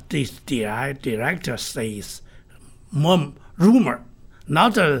 but this director says rumor,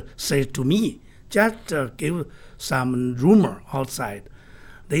 not say to me, just give some rumor outside.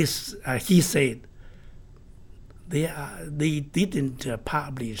 This he said. They didn't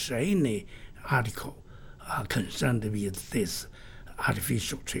publish any article concerned with this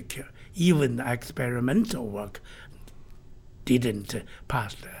artificial trachea. Even experimental work didn't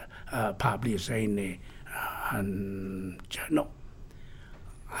publish any journal.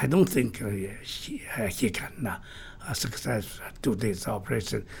 I don't think he can success do this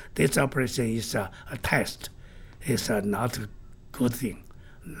operation. This operation is a test. It's not a good thing.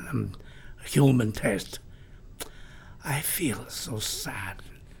 Human test. I feel so sad.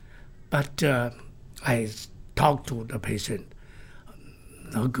 But I talked to the patient.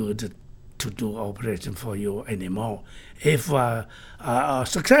 No good to do operation for you anymore. If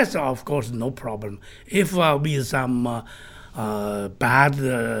success, of course, no problem. If with some bad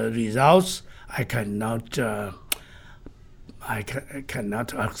results, I cannot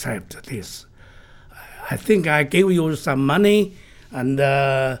accept this. I think I gave you some money, and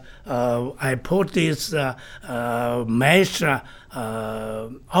I put this mesh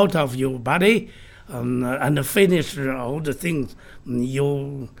out of your body and finish all the things.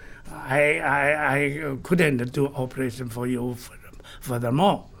 I couldn't do operation for you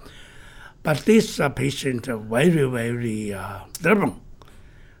furthermore. But this patient very, very stubborn.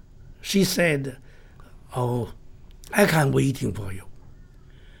 She said, "Oh, I can't waiting for you.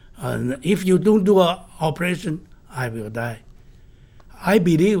 And if you don't do an operation, I will die. I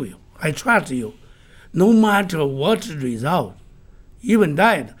believe you. I trust you. No matter what result, even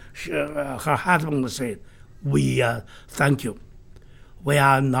died." Her husband said, "We thank you. We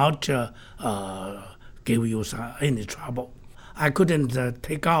are not give you any trouble." I couldn't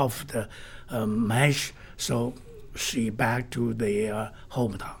take off the mesh, so she back to their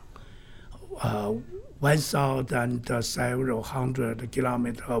hometown. 1,000 several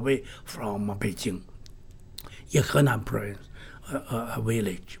kilometers away from Beijing, in Henan province, a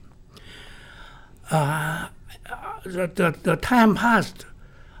village. The time passed.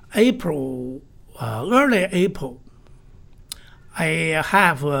 April, early April, I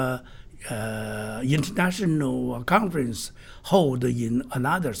have an international conference held in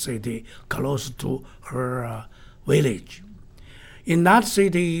another city close to her village. In that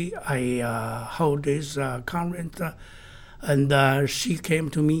city, I hold this conference, and she came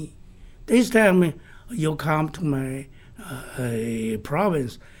to me. This time, you come to my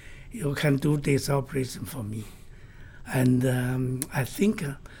province, you can do this operation for me. And I think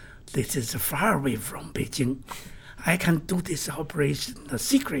this is far away from Beijing. I can do this operation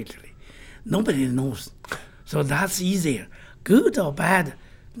secretly. Nobody knows. So that's easier. Good or bad,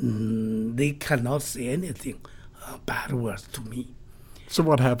 they cannot say anything bad words to me. So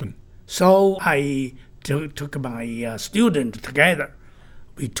what happened? So I took my student together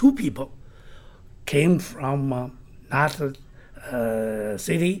with 2 people, came from that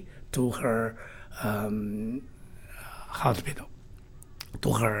city to her hospital,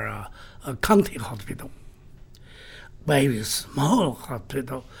 to her county hospital. Very small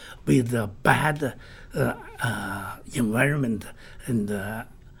hospital with a bad environment and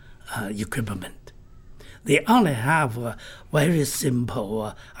equipment. They only have a very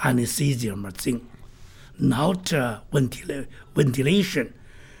simple anesthesia machine, not ventilation,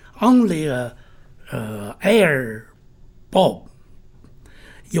 only air bulb.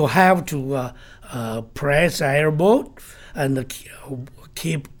 You have to press air bulb and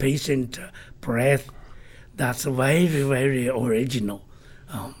keep patient breath. That's very, very original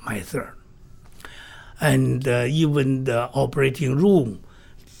method. And even the operating room,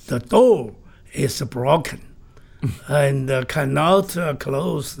 the door is broken and cannot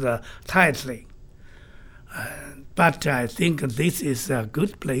close tightly. But I think this is a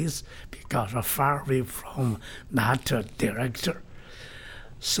good place because far away from that director.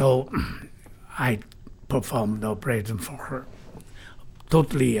 So I performed the operation for her,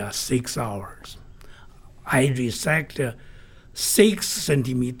 totally 6 hours. I resect 6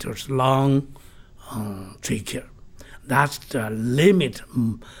 centimeters long trachea. That's the limit,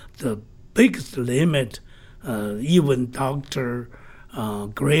 the biggest limit. Even Dr.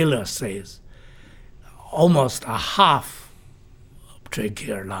 Grayler says almost a half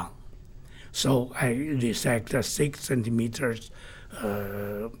trachea long. So I resect a 6 centimeters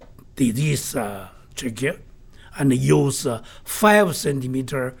disease trachea and use 5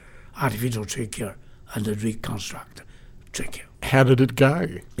 centimeter artificial trachea and reconstruct trachea. How did it go?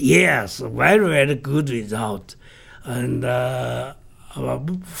 Yes, very, very good result. And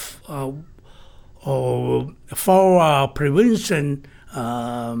for prevention,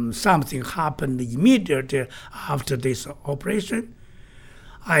 something happened immediately after this operation.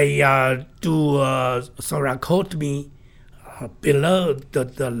 I do thoracotomy below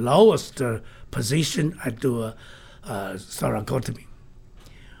the lowest position. I do thoracotomy.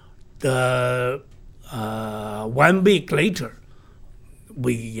 The 1 week later,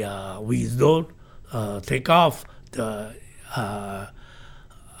 we don't take off the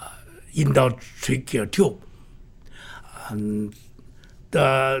endotracheal tube, and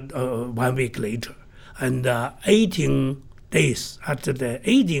 1 week later, and 18 days after the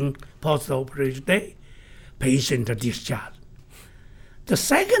 18 post-operation day, patient discharged. The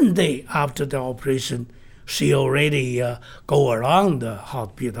second day after the operation, she already go around the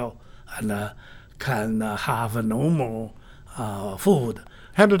hospital and can have a normal food.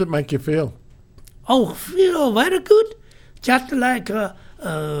 How did it make you feel? Oh, feel very good, just like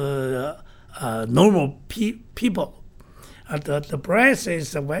normal people. The breath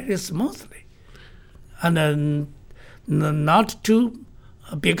is very smoothly, and not too,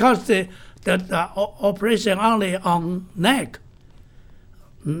 because the operation only on neck,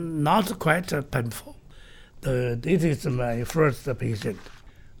 not quite painful. This is my first patient,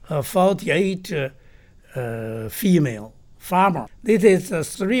 a 48 female farmer. This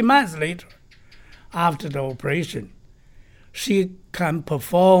is 3 months later after the operation. She can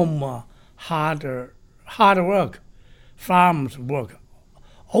perform hard work, farm's work,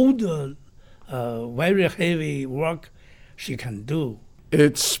 all the very heavy work she can do.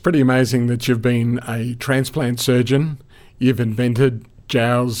 It's pretty amazing that you've been a transplant surgeon. You've invented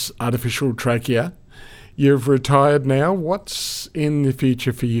Zhao's artificial trachea. You've retired now. What's in the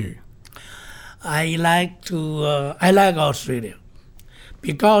future for you? I like Australia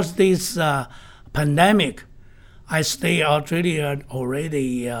because this pandemic. I stay in Australia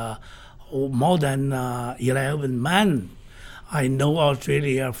already more than 11 months. I know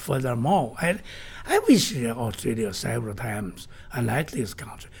Australia furthermore. I visited Australia several times. I like this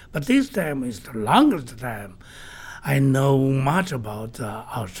country. But this time is the longest time I know much about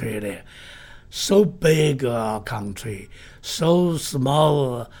Australia. So big country, so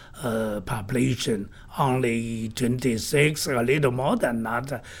small population, only 26, a little more than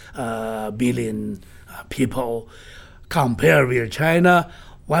that, billion people. Compared with China,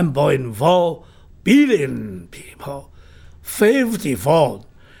 1.4 billion people, 54.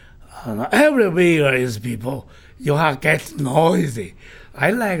 Everywhere is people. You get noisy.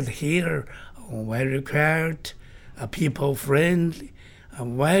 I like here, very quiet, people friendly,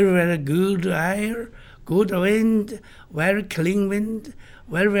 very, very good air, good wind, very clean wind,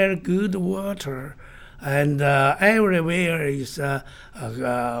 very, very good water. And everywhere is a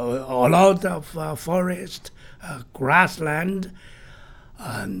lot of forest, grassland,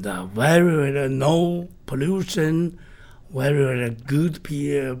 and very, very no pollution, very, very good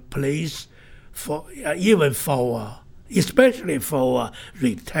place for even for especially for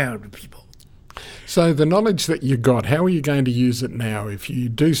retired people. So the knowledge that you got, how are you going to use it now? If you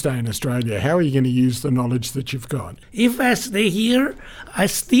do stay in Australia, how are you going to use the knowledge that you've got? If I stay here,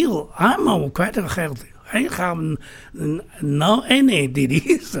 I'm quite healthy. I have no any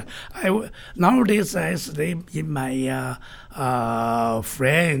disease. Nowadays I stay in my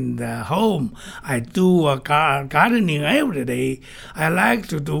friend home. I do gardening every day. I like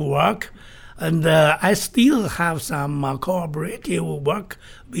to do work. And I still have some cooperative work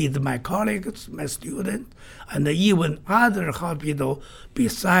with my colleagues, my students, and even other hospitals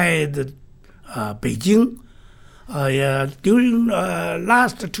beside Beijing. During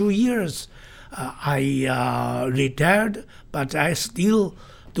last 2 years, I retired, but I still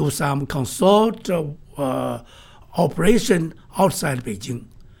do some consult operation outside Beijing.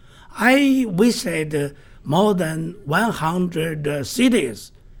 I visited more than 100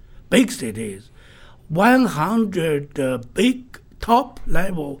 cities. Big cities, 100 big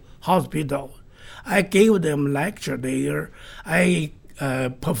top-level hospitals. I gave them lecture there. I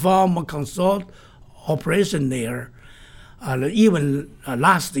perform a consult operation there. Even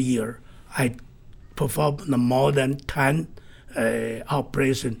last year, I performed more than 10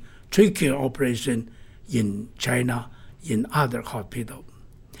 operation, trachea operation in China, in other hospitals.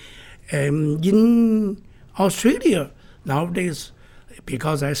 In Australia, nowadays,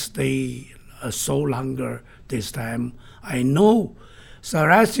 because I stay so longer this time, I know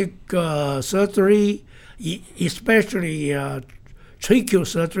thoracic surgery, especially tracheal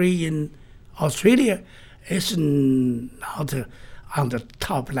surgery in Australia, is not on the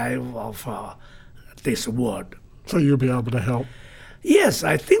top level of this world. So you'll be able to help? Yes,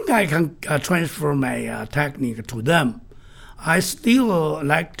 I think I can transfer my technique to them. I still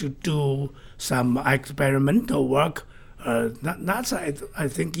like to do some experimental work. That's, I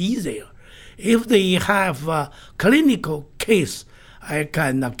think, easier. If they have a clinical case, I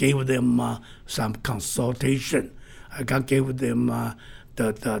can give them some consultation. I can give them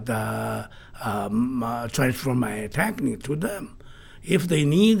transfer my technique to them. If they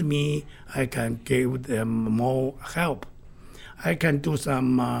need me, I can give them more help. I can do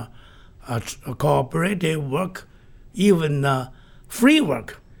some cooperative work, even free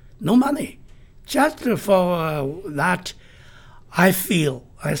work, no money. Just for that, I feel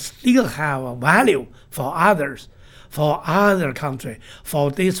I still have a value for others, for other countries, for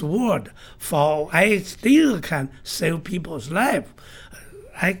this world. For I still can save people's lives.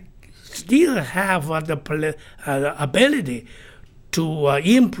 I still have the ability to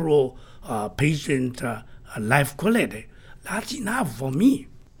improve patient life quality. That's enough for me.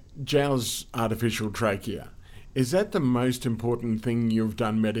 Zhao's artificial trachea, is that the most important thing you've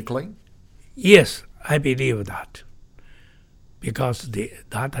done medically? Yes, I believe that. Because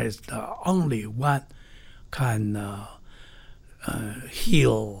that is the only one can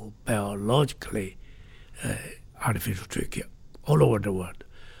heal biologically artificial trachea all over the world.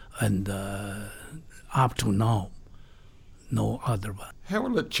 And up to now, no other one. How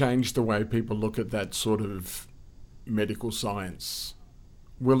will it change the way people look at that sort of medical science?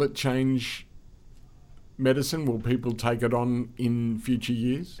 Will it change medicine? Will people take it on in future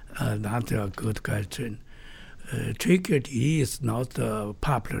years? That's a good question. Trachea disease is not a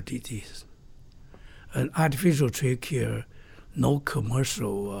popular disease. An artificial trachea, no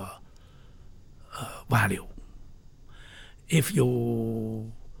commercial value. If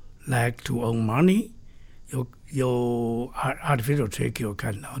you like to earn money, your artificial trachea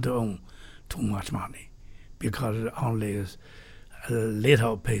cannot earn too much money because only a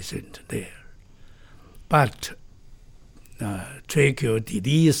little patient there. But tracheal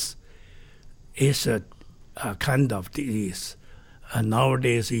disease is a kind of disease.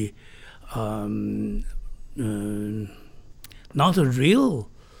 Nowadays, not a real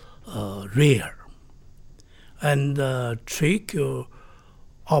rare. And tracheal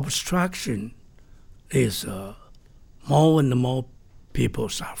obstruction is more and more people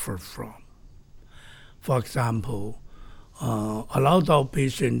suffer from. For example, a lot of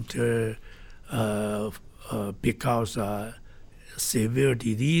patients, because severe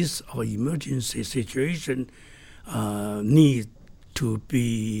disease or emergency situation, need to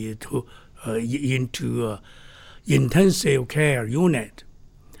be into intensive care unit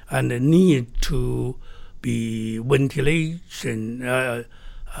and need to be ventilation,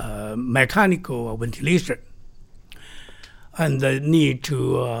 mechanical ventilation, and need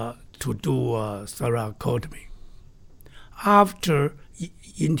to do thoracotomy. After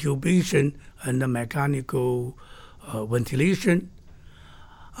intubation and the mechanical ventilation,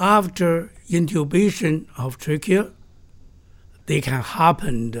 after intubation of trachea, they can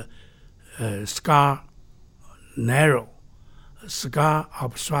happen scar narrow, scar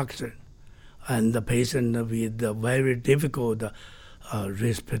obstruction, and the patient with a very difficult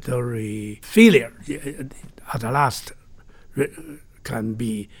respiratory failure at the last can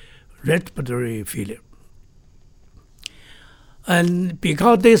be respiratory failure. And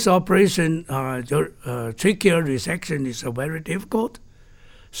because this operation, tracheal resection is very difficult,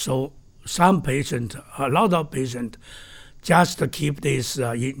 so some patients, a lot of patients, just keep this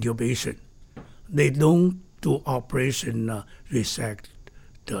intubation. They don't do operation resect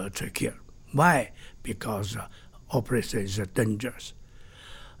the trachea. Why? Because operation is dangerous.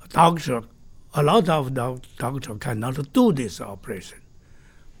 A lot of doctors cannot do this operation.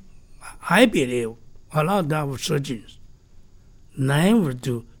 I believe a lot of surgeons never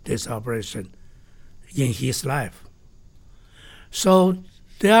do this operation in his life. So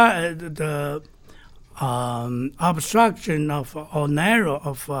there, the obstruction of or narrow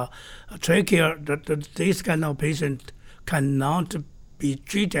of trachea, this kind of patient cannot be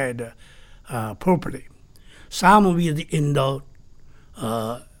treated properly. Some with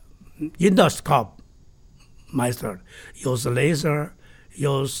endoscope method, use laser,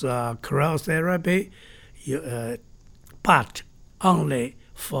 use cryotherapy, but only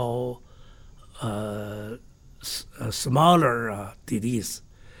for a smaller disease.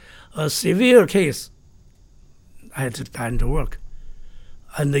 A severe case, I had time to work.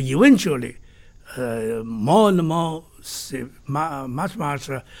 And eventually, more and more, much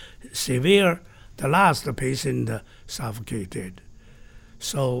severe, the last patient suffocated.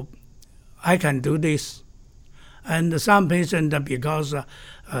 So I can do this. And some patients, because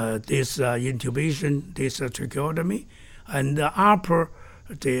this intubation, this tracheotomy, and the upper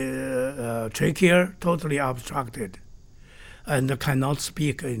trachea totally obstructed and cannot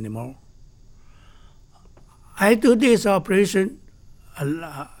speak anymore. I do this operation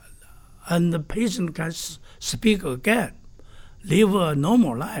and the patient can speak again, live a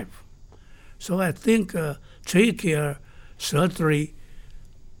normal life. So I think trachea surgery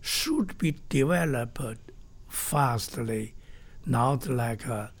should be developed fastly, not like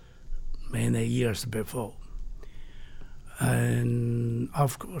many years before. And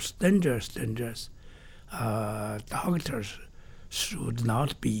of course, dangerous. Doctors should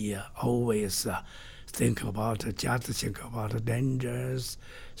not be always think about dangers,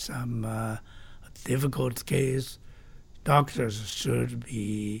 some difficult case. Doctors should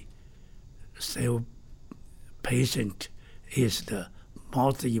be say patient is the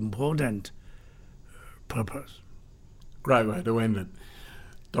most important purpose. Great way to end it.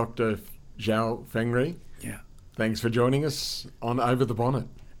 Dr. Zhao Fengri, Yeah. thanks for joining us on Over the Bonnet.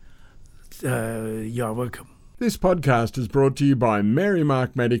 You're welcome. This podcast is brought to you by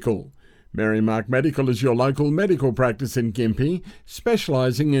Merrimark Medical. Merrimark Medical is your local medical practice in Gympie,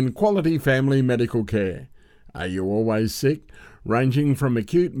 specialising in quality family medical care. Are you always sick? Ranging from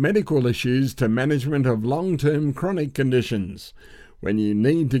acute medical issues to management of long-term chronic conditions. When you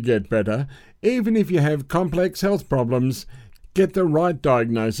need to get better, even if you have complex health problems, get the right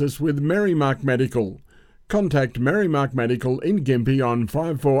diagnosis with Merrimark Medical. Contact Merrimark Medical in Gympie on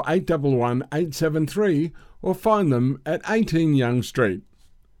 54811 873 or find them at 18 Young Street.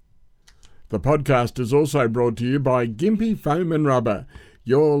 The podcast is also brought to you by Gympie Foam and Rubber,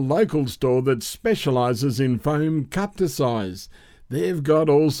 your local store that specialises in foam cut to size. They've got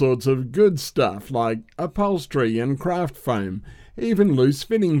all sorts of good stuff like upholstery and craft foam, even loose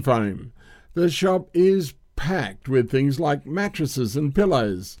fitting foam. The shop is packed with things like mattresses and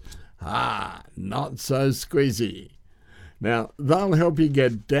pillows. Not so squeezy. Now, they'll help you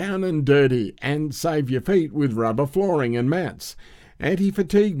get down and dirty and save your feet with rubber flooring and mats,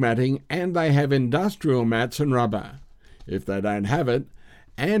 anti-fatigue matting, and they have industrial mats and rubber. If they don't have it,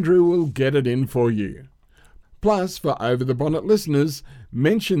 Andrew will get it in for you. Plus, for Over the Bonnet listeners,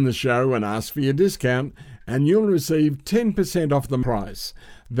 mention the show and ask for your discount, and you'll receive 10% off the price.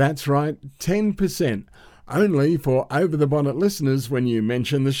 That's right, 10%. Only for Over the Bonnet listeners when you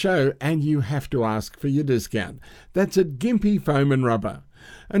mention the show, and you have to ask for your discount. That's at Gympie Foam and Rubber.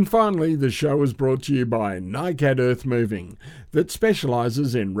 And finally, the show is brought to you by NICAD Earth Moving, that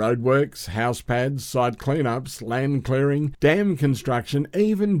specialises in roadworks, house pads, site cleanups, land clearing, dam construction,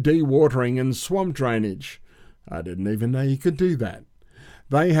 even dewatering and swamp drainage. I didn't even know you could do that.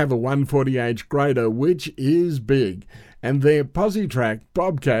 They have a 140H grader, which is big, and their PosiTrack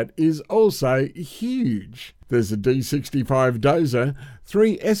Bobcat is also huge. There's a D65 dozer,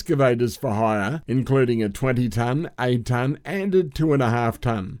 3 excavators for hire, including a 20-tonne, 8-tonne and a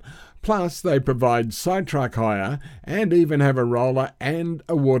 2.5-tonne. Plus, they provide side truck hire and even have a roller and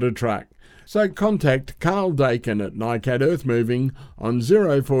a water truck. So contact Carl Dakin at NICAD Earth Moving on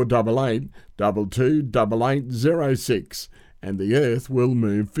 0488 228806 and the earth will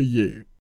move for you.